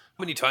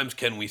 How many times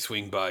can we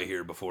swing by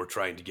here before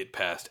trying to get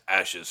past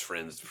Ash's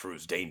friends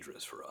proves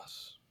dangerous for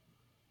us?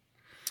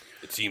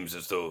 It seems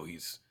as though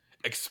he's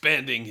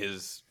expanding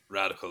his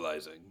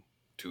radicalizing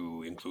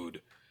to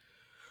include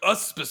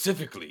us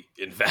specifically,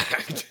 in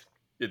fact.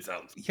 It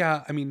sounds...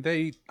 Yeah, I mean,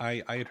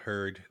 I had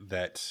heard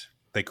that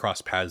they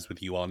crossed paths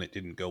with you all and it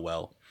didn't go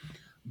well.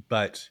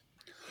 But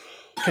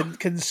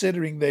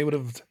Considering they would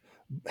have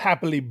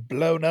happily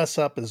blown us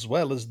up as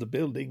well as the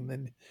building,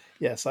 then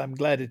yes, I'm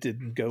glad it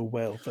didn't go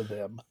well for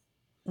them.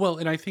 Well,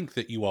 and I think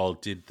that you all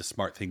did the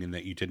smart thing in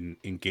that you didn't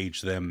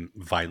engage them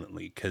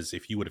violently, because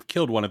if you would have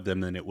killed one of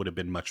them, then it would have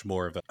been much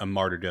more of a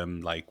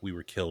martyrdom, like we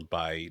were killed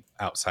by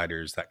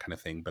outsiders, that kind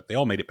of thing. But they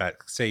all made it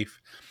back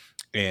safe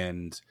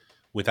and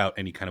without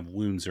any kind of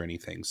wounds or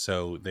anything.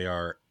 So they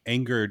are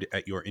angered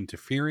at your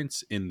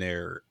interference in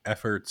their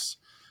efforts,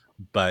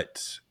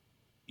 but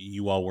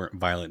you all weren't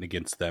violent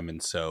against them,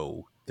 and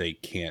so they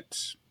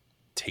can't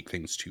take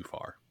things too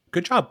far.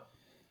 Good job.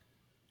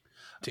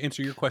 To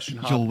answer your question,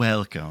 Hob, You're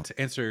welcome. To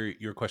answer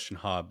your question,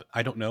 Hob,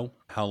 I don't know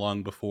how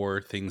long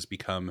before things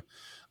become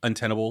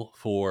untenable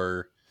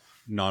for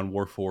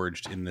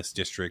non-Warforged in this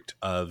district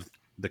of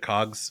the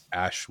Cogs.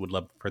 Ash would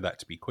love for that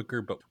to be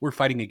quicker, but we're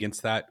fighting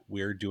against that.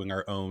 We're doing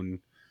our own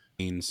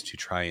means to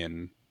try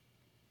and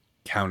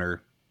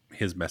counter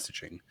his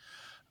messaging.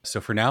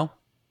 So for now,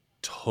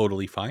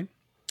 totally fine.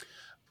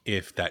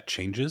 If that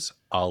changes,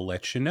 I'll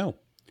let you know.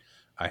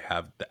 I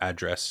have the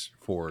address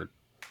for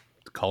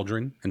the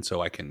Cauldron, and so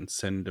I can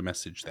send a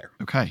message there.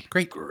 Okay.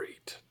 Great.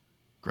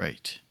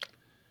 Great.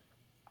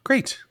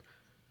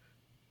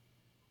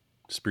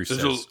 Spruce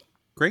Sigil, says,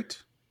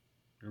 great.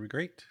 Are we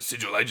great?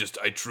 Sigil, I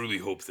truly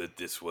hope that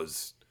this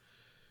was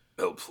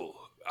helpful.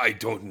 I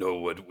don't know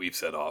what we've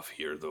set off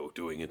here, though,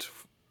 doing it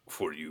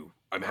for you.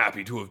 I'm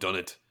happy to have done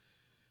it,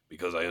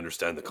 because I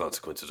understand the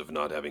consequences of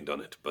not having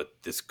done it, but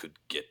this could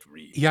get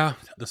real. Yeah,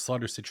 the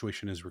slaughter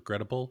situation is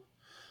regrettable.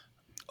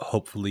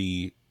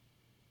 Hopefully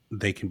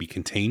they can be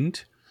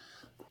contained,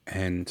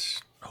 and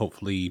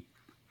hopefully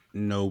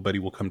nobody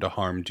will come to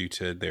harm due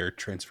to their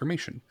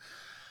transformation.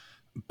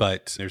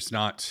 But there's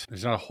not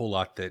a whole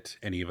lot that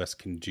any of us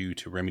can do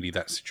to remedy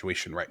that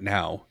situation right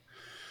now.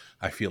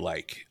 I feel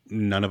like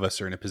none of us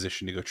are in a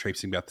position to go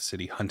traipsing about the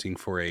city hunting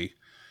for a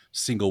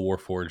single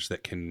Warforged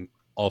that can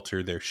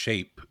alter their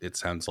shape, it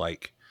sounds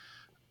like.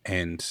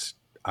 And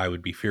I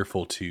would be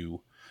fearful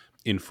to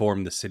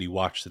inform the City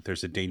Watch that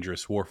there's a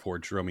dangerous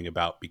Warforged roaming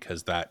about,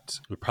 because that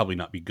would probably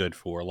not be good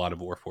for a lot of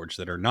Warforged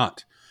that are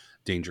not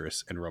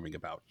dangerous and roaming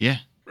about. Yeah.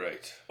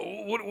 Right.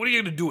 What are you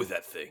going to do with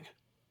that thing?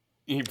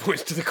 He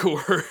points to the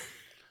core.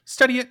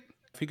 Study it.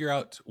 Figure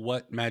out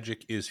what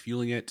magic is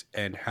fueling it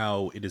and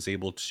how it is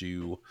able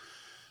to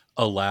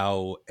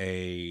allow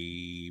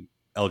a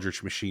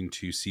Eldritch machine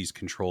to seize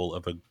control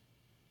of a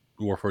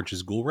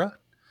Warforged's Gulra,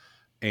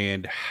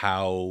 and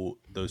how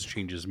those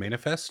changes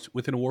manifest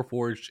within a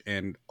Warforged,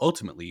 and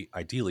ultimately,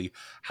 ideally,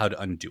 how to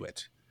undo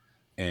it.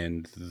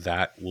 And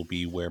that will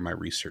be where my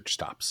research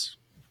stops.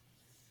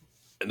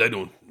 And I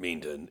don't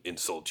mean to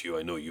insult you.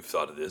 I know you've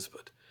thought of this,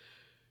 but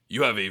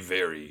you have a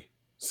very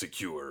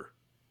secure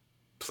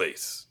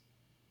place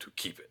to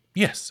keep it.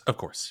 Yes, of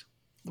course.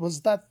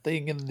 Was that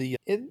thing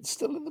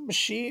still in the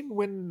machine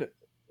when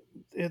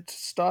it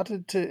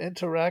started to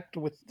interact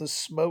with the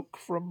smoke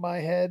from my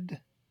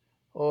head?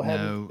 Or had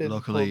No, it been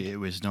luckily pulled? it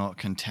was not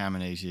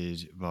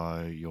contaminated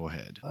by your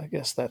head. I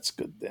guess that's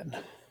good then.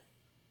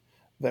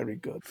 Very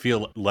good.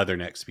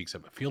 Leatherneck speaks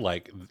up. I feel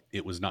like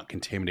it was not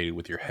contaminated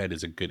with your head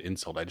is a good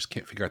insult. I just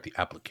can't figure out the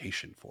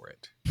application for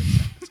it.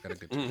 It's got a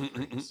good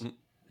phrase.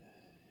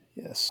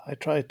 Yes, I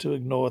try to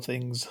ignore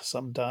things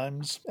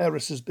sometimes.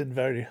 Eris has been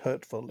very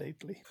hurtful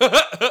lately.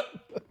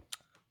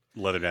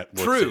 Leatherneck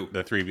looks True. at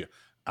the three of you.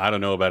 I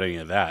don't know about any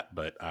of that,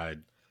 but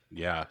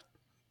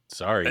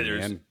sorry,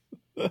 man.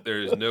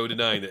 There's no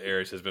denying that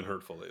Eris has been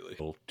hurtful lately.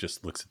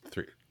 Just looks at the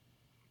three.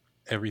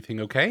 Everything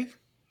okay?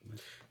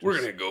 We're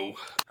going to go.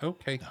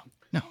 Okay.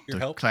 No, Your the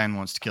help? clan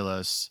wants to kill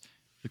us.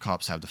 The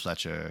cops have the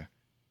Fletcher.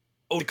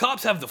 Oh, the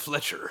cops have the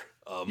Fletcher.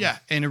 Yeah,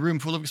 in a room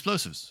full of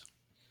explosives.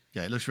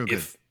 Yeah, it looks real good.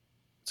 If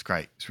It's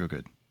great. It's real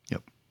good.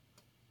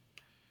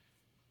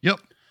 Yep.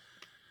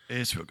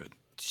 It's real good.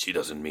 she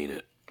doesn't mean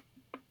it,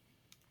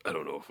 I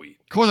don't know if we...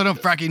 Of course I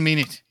don't fracking mean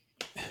it.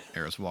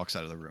 Eris walks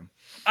out of the room.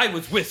 I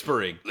was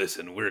whispering.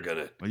 Listen, we're going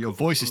to... Well, your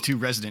voice is too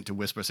resonant to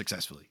whisper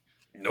successfully.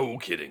 No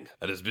kidding.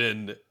 That has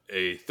been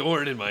a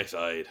thorn in my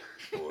side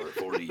for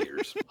 40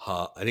 years.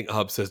 I think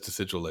Hob says to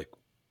Sigil, like,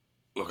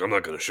 look, I'm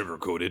not going to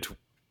sugarcoat it.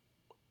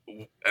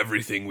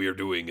 Everything we are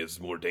doing is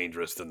more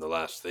dangerous than the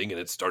last thing, and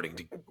it's starting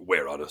to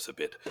wear on us a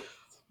bit.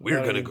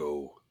 We're going to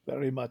go.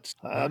 Very much.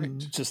 I'm Right.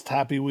 just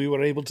happy we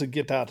were able to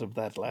get out of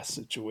that last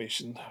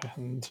situation.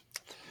 And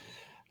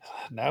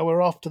now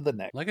we're off to the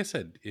next. Like I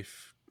said,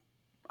 if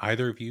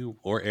either of you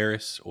or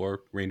Eris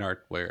or Reynard,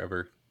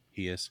 wherever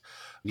he is,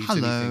 needs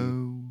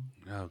anything,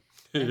 Hello.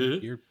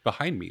 you're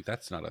behind me.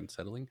 That's not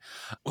unsettling.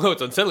 Well,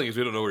 what's unsettling is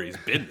we don't know where he's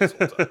been this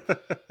whole time.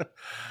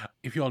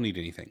 If you all need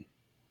anything,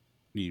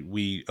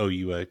 we owe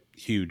you a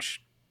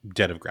huge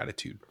debt of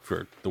gratitude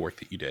for the work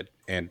that you did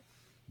and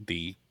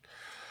the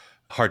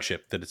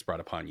hardship that it's brought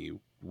upon you.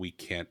 We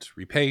can't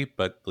repay,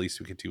 but the least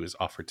we can do is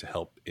offer to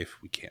help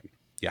if we can.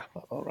 Yeah.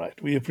 All right.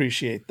 We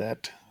appreciate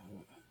that.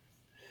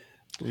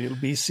 We'll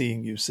be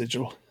seeing you,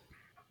 Sigil.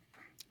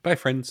 Bye,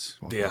 friends.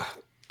 Yeah.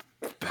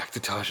 Back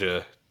to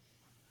Tasha.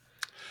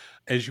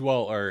 As you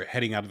all are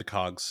heading out of the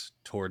cogs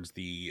towards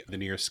the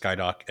nearest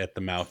skydock at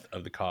the mouth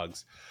of the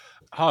cogs,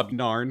 Hob,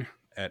 Narn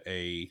at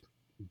a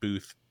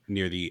booth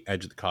near the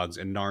edge of the cogs,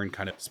 and Narn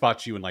kind of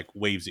spots you and like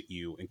waves at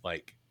you and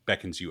like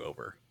beckons you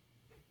over.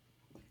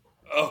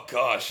 Oh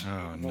gosh.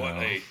 Oh, no. What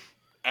I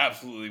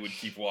absolutely would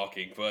keep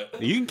walking,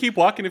 but You can keep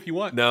walking if you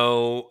want.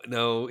 no,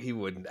 he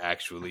wouldn't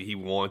actually. He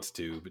wants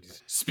to, but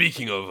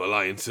speaking of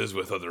alliances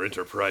with other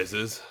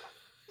enterprises,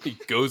 he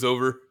goes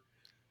over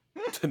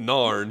to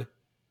Narn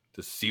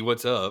to see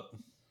what's up.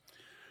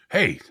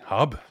 Hey,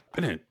 Hob,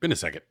 been a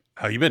second.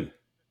 How you been?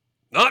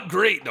 Not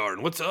great,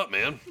 Narn. What's up,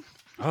 man?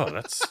 Oh,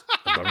 that's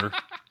a bummer.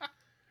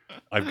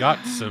 I've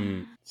got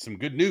some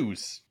good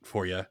news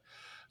for you.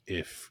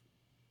 If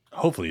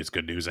hopefully it's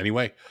good news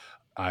anyway.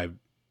 I've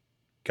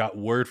got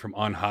word from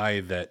on high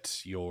that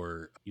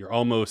you're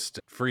almost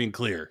free and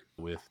clear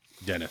with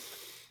Deneth.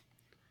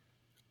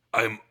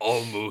 I'm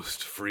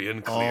almost free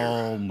and clear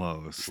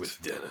Almost. with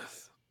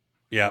Deneth.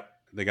 Yeah,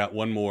 they got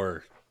one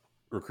more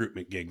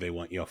recruitment gig they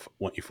want you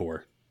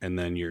for, and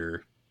then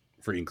you're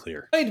free and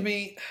clear. Remind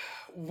me,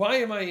 why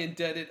am I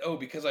indebted? Oh,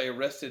 because I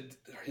arrested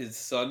his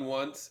son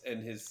once,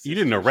 and his You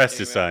didn't sisters arrest came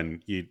his out.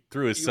 son. You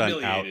threw his son out.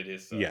 Humiliated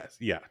his son. Yes,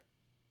 yeah.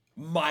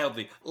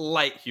 Mildly,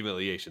 light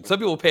humiliation. Some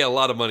people pay a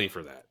lot of money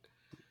for that.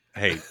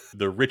 Hey,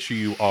 the richer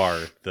you are,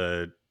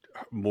 the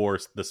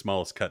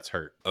smallest cuts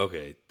hurt.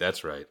 Okay,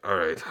 that's right. All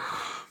right.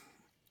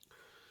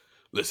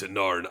 Listen,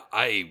 Narn,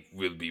 I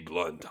will be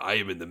blunt. I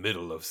am in the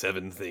middle of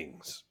 7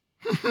 things.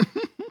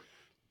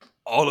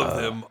 All of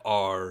them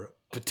are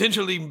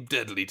potentially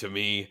deadly to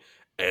me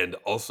and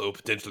also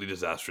potentially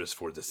disastrous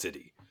for the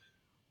city.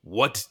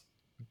 What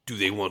do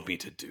they want me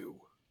to do?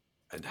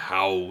 And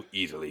how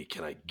easily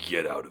can I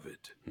get out of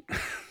it?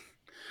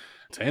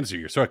 To answer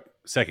your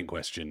second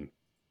question,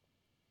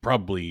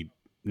 probably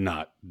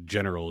not.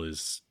 General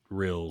is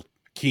real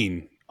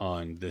keen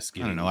on this. I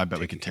don't know. I bet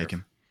we can take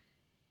him.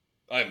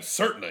 I'm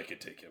certain I could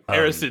take him.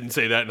 Eris didn't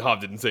say that, and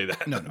Hob didn't say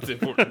that. No. That's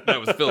important.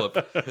 That was Philip.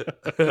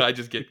 I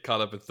just get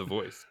caught up with the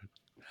voice.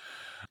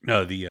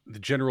 No, the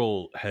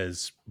general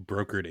has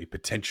brokered a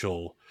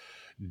potential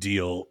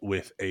deal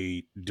with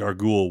a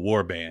Dargul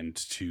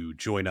warband to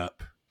join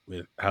up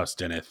with House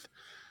Deneth,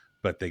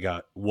 but they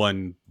got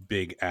one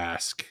big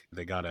ask.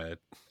 They got a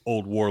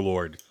old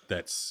warlord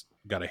that's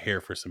got a hair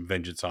for some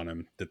vengeance on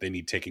him that they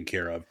need taken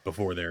care of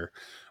before they're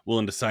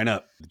willing to sign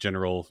up. The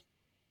general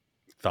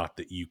thought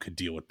that you could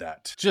deal with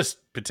that. Just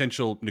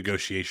potential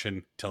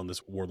negotiation, telling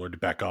this warlord to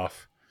back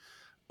off,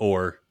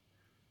 or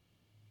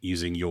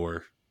using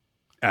your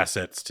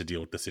assets to deal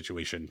with the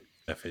situation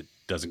if it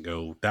doesn't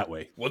go that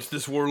way. What's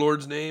this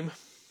warlord's name?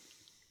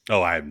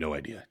 Oh, I have no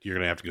idea. You're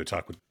going to have to go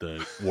talk with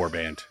the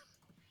warband.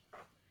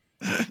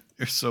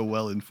 You're so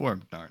well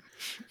informed, Narn.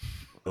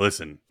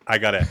 Listen,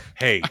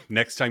 hey,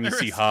 next time you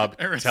see Hob,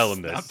 tell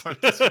him this.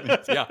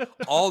 Yeah,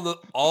 all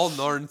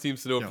Narn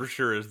seems to know for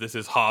sure is this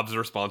is Hobbs'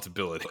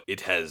 responsibility.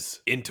 It has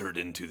entered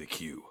into the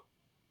queue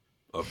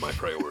of my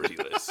priority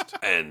list,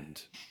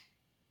 and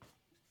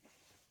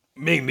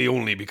mainly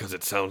only because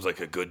it sounds like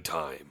a good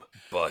time.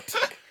 But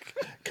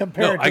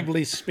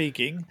Comparatively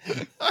speaking,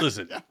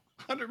 Listen,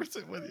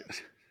 100% with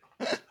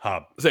you.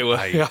 Hob, say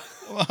what? Yeah.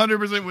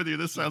 100% with you.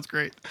 This sounds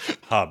great.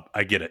 Hob,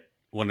 I get it.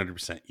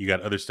 100%. You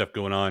got other stuff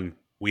going on.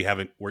 We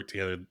haven't worked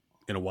together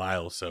in a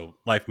while, so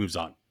life moves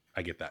on.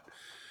 I get that.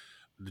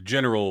 The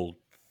general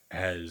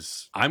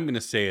I'm going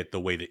to say it the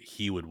way that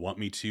he would want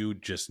me to,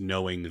 just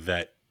knowing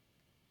that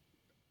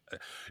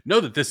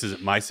this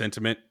isn't my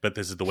sentiment, but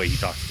this is the way he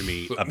talks to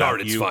me about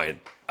Narn, it's you. fine.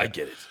 I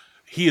get it.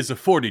 He has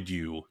afforded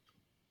you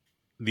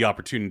the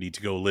opportunity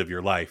to go live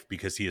your life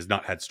because he has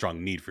not had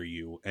strong need for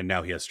you, and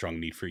now he has strong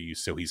need for you,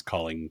 so he's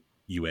calling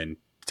you in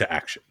to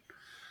action.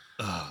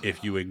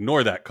 If you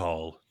ignore that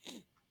call,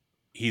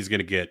 he's going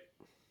to get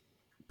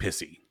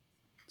pissy.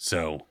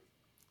 So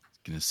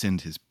Gonna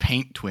send his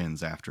paint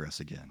twins after us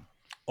again.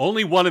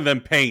 only one of them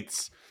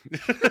paints,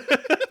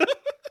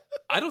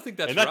 I don't think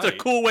that's and that's right. a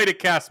cool way to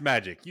cast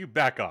magic. You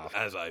back off.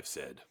 As I've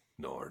said,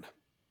 Narn,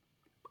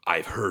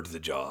 I've heard the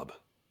job.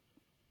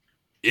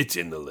 It's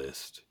in the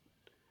list.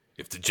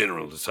 If the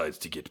general decides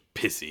to get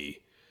pissy,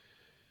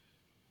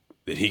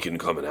 then he can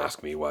come and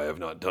ask me why I've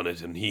not done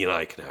it, and he and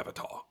I can have a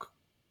talk.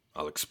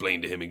 I'll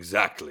explain to him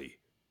exactly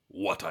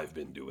what I've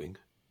been doing.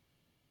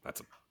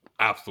 That's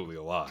absolutely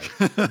a lie.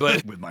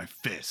 But, With my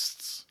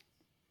fists.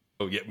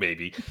 oh yeah,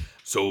 maybe.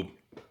 So,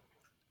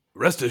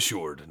 rest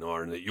assured,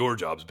 Narn, that your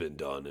job's been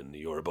done, and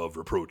you're above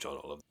reproach on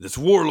all of this.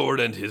 Warlord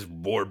and his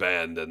war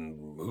band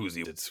and who's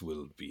he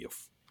will be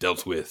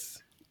dealt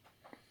with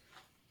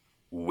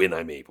when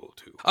I'm able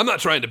to. I'm not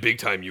trying to big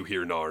time you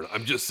here, Narn.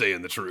 I'm just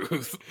saying the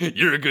truth.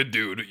 You're a good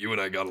dude. You and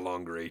I got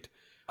along great.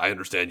 I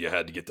understand you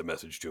had to get the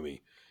message to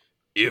me.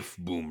 If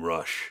Boom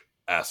Rush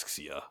asks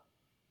ya,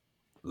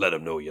 let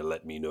him know you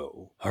let me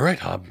know. All right,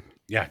 Hob.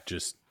 Yeah,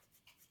 just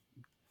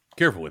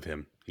careful with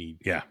him. He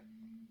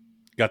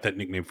got that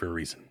nickname for a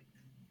reason.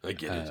 I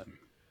get it.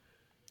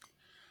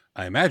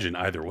 I imagine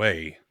either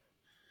way,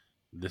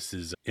 this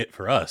is it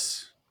for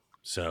us.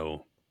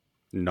 So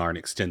Narn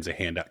extends a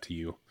hand out to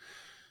you.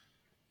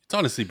 It's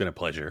honestly been a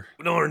pleasure.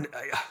 Norn,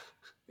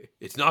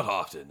 it's not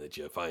often that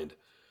you find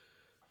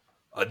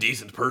a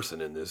decent person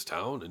in this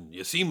town, and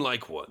you seem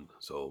like one.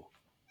 So,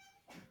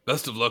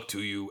 best of luck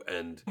to you,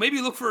 and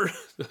maybe look for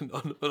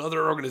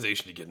another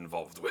organization to get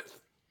involved with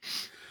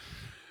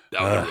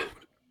down the road.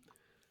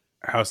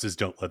 Houses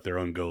don't let their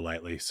own go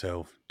lightly,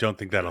 so don't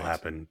think that'll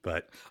happen.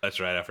 But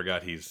That's right. I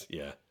forgot he's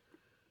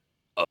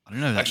I don't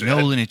know. That Actually,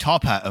 Noel in a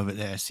top hat over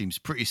there seems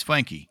pretty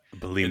swanky.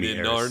 believe And me,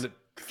 then Eris, Narn-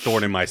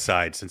 thorn in my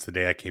side since the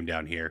day I came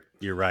down here.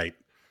 You're right.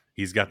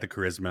 He's got the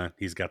charisma.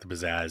 He's got the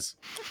pizzazz.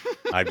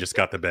 I've just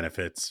got the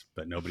benefits,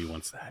 but nobody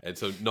wants that. And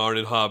so Narn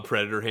and Hob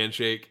predator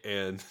handshake,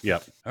 and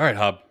Yep. All right,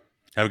 Hob.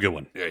 Have a good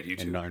one. yeah, you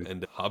too. And Narn.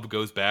 And Hob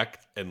goes back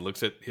and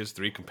looks at his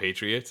three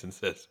compatriots and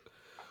says,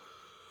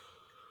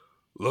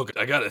 "Look,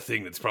 I got a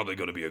thing that's probably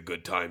going to be a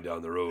good time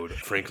down the road,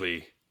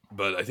 frankly,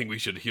 but I think we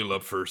should heal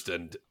up first.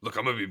 And look,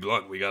 I'm going to be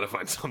blunt. We got to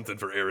find something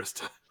for Eris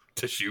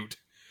to shoot."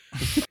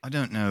 I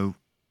don't know.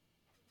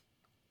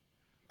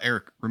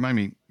 Eric, remind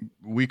me,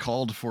 we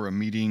called for a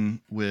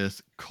meeting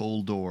with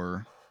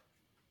Coldor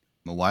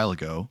a while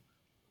ago.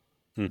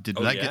 Did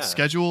Oh, that yeah. get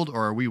scheduled,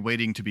 or are we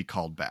waiting to be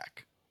called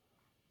back?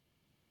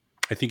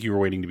 I think you were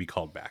waiting to be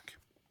called back.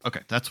 Okay,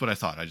 that's what I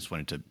thought. I just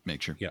wanted to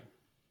make sure. Yeah.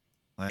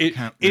 I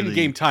can't In really-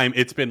 game time,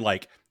 it's been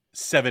like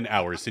 7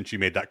 hours since you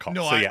made that call.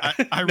 No, so yeah.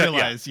 I No,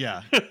 realize,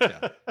 yeah.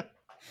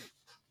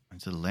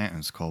 Until the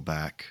lanterns call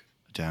back,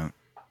 I don't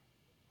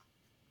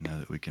know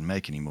that we can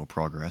make any more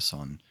progress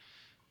on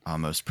our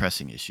most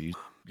pressing issues.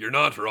 You're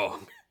not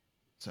wrong.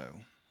 So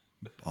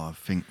I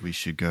think we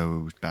should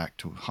go back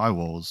to High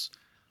Walls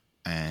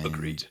and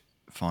Agreed.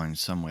 find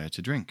somewhere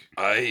to drink.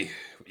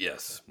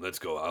 Yes, let's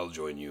go. I'll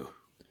join you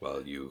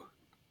while you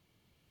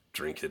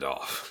drink it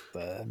off.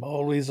 I'm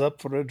always up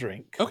for a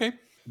drink. Okay.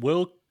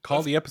 We'll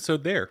call the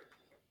episode there.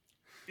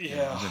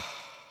 Yeah.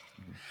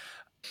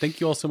 Thank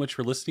you all so much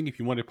for listening. If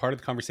you want to be part of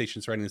the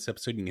conversation surrounding this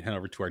episode, you can head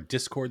over to our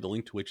Discord, the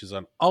link to which is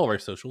on all of our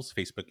socials,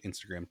 Facebook,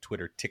 Instagram,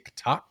 Twitter,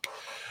 TikTok,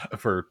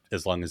 for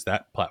as long as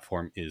that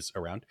platform is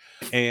around.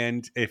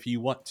 And if you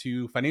want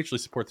to financially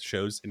support the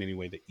shows in any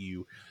way that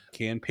you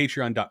can,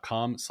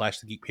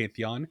 patreon.com/The Geek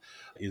Pantheon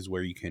is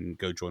where you can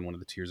go join one of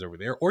the tiers over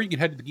there. Or you can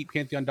head to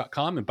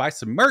thegeekpantheon.com and buy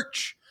some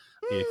merch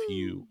if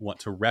you want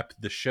to rep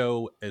the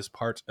show as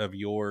part of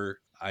your,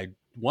 I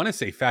want to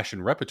say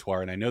fashion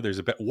repertoire, and I know there's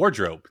a bit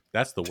wardrobe.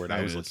 That's the word I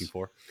There was it looking is.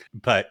 for.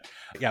 But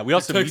yeah, we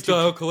also have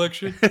Textile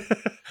collection.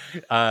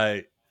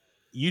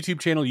 YouTube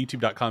channel,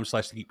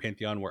 youtube.com/The Geek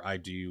Pantheon, where I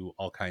do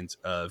all kinds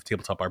of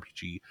tabletop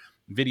RPG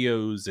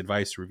videos,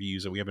 advice,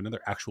 reviews. And we have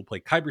another actual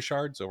play, Kyber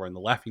Shards, over on the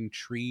Laughing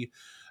Tree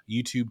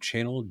YouTube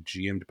channel,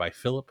 GM'd by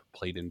Philip,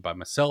 played in by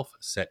myself,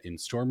 set in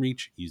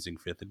Stormreach using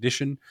 5th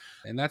edition.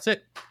 And that's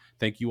it.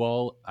 Thank you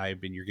all. I've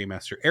been your Game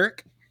Master,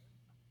 Eric.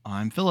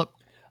 I'm Philip.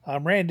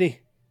 I'm Randy.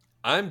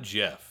 I'm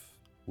Jeff.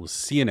 We'll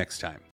see you next time.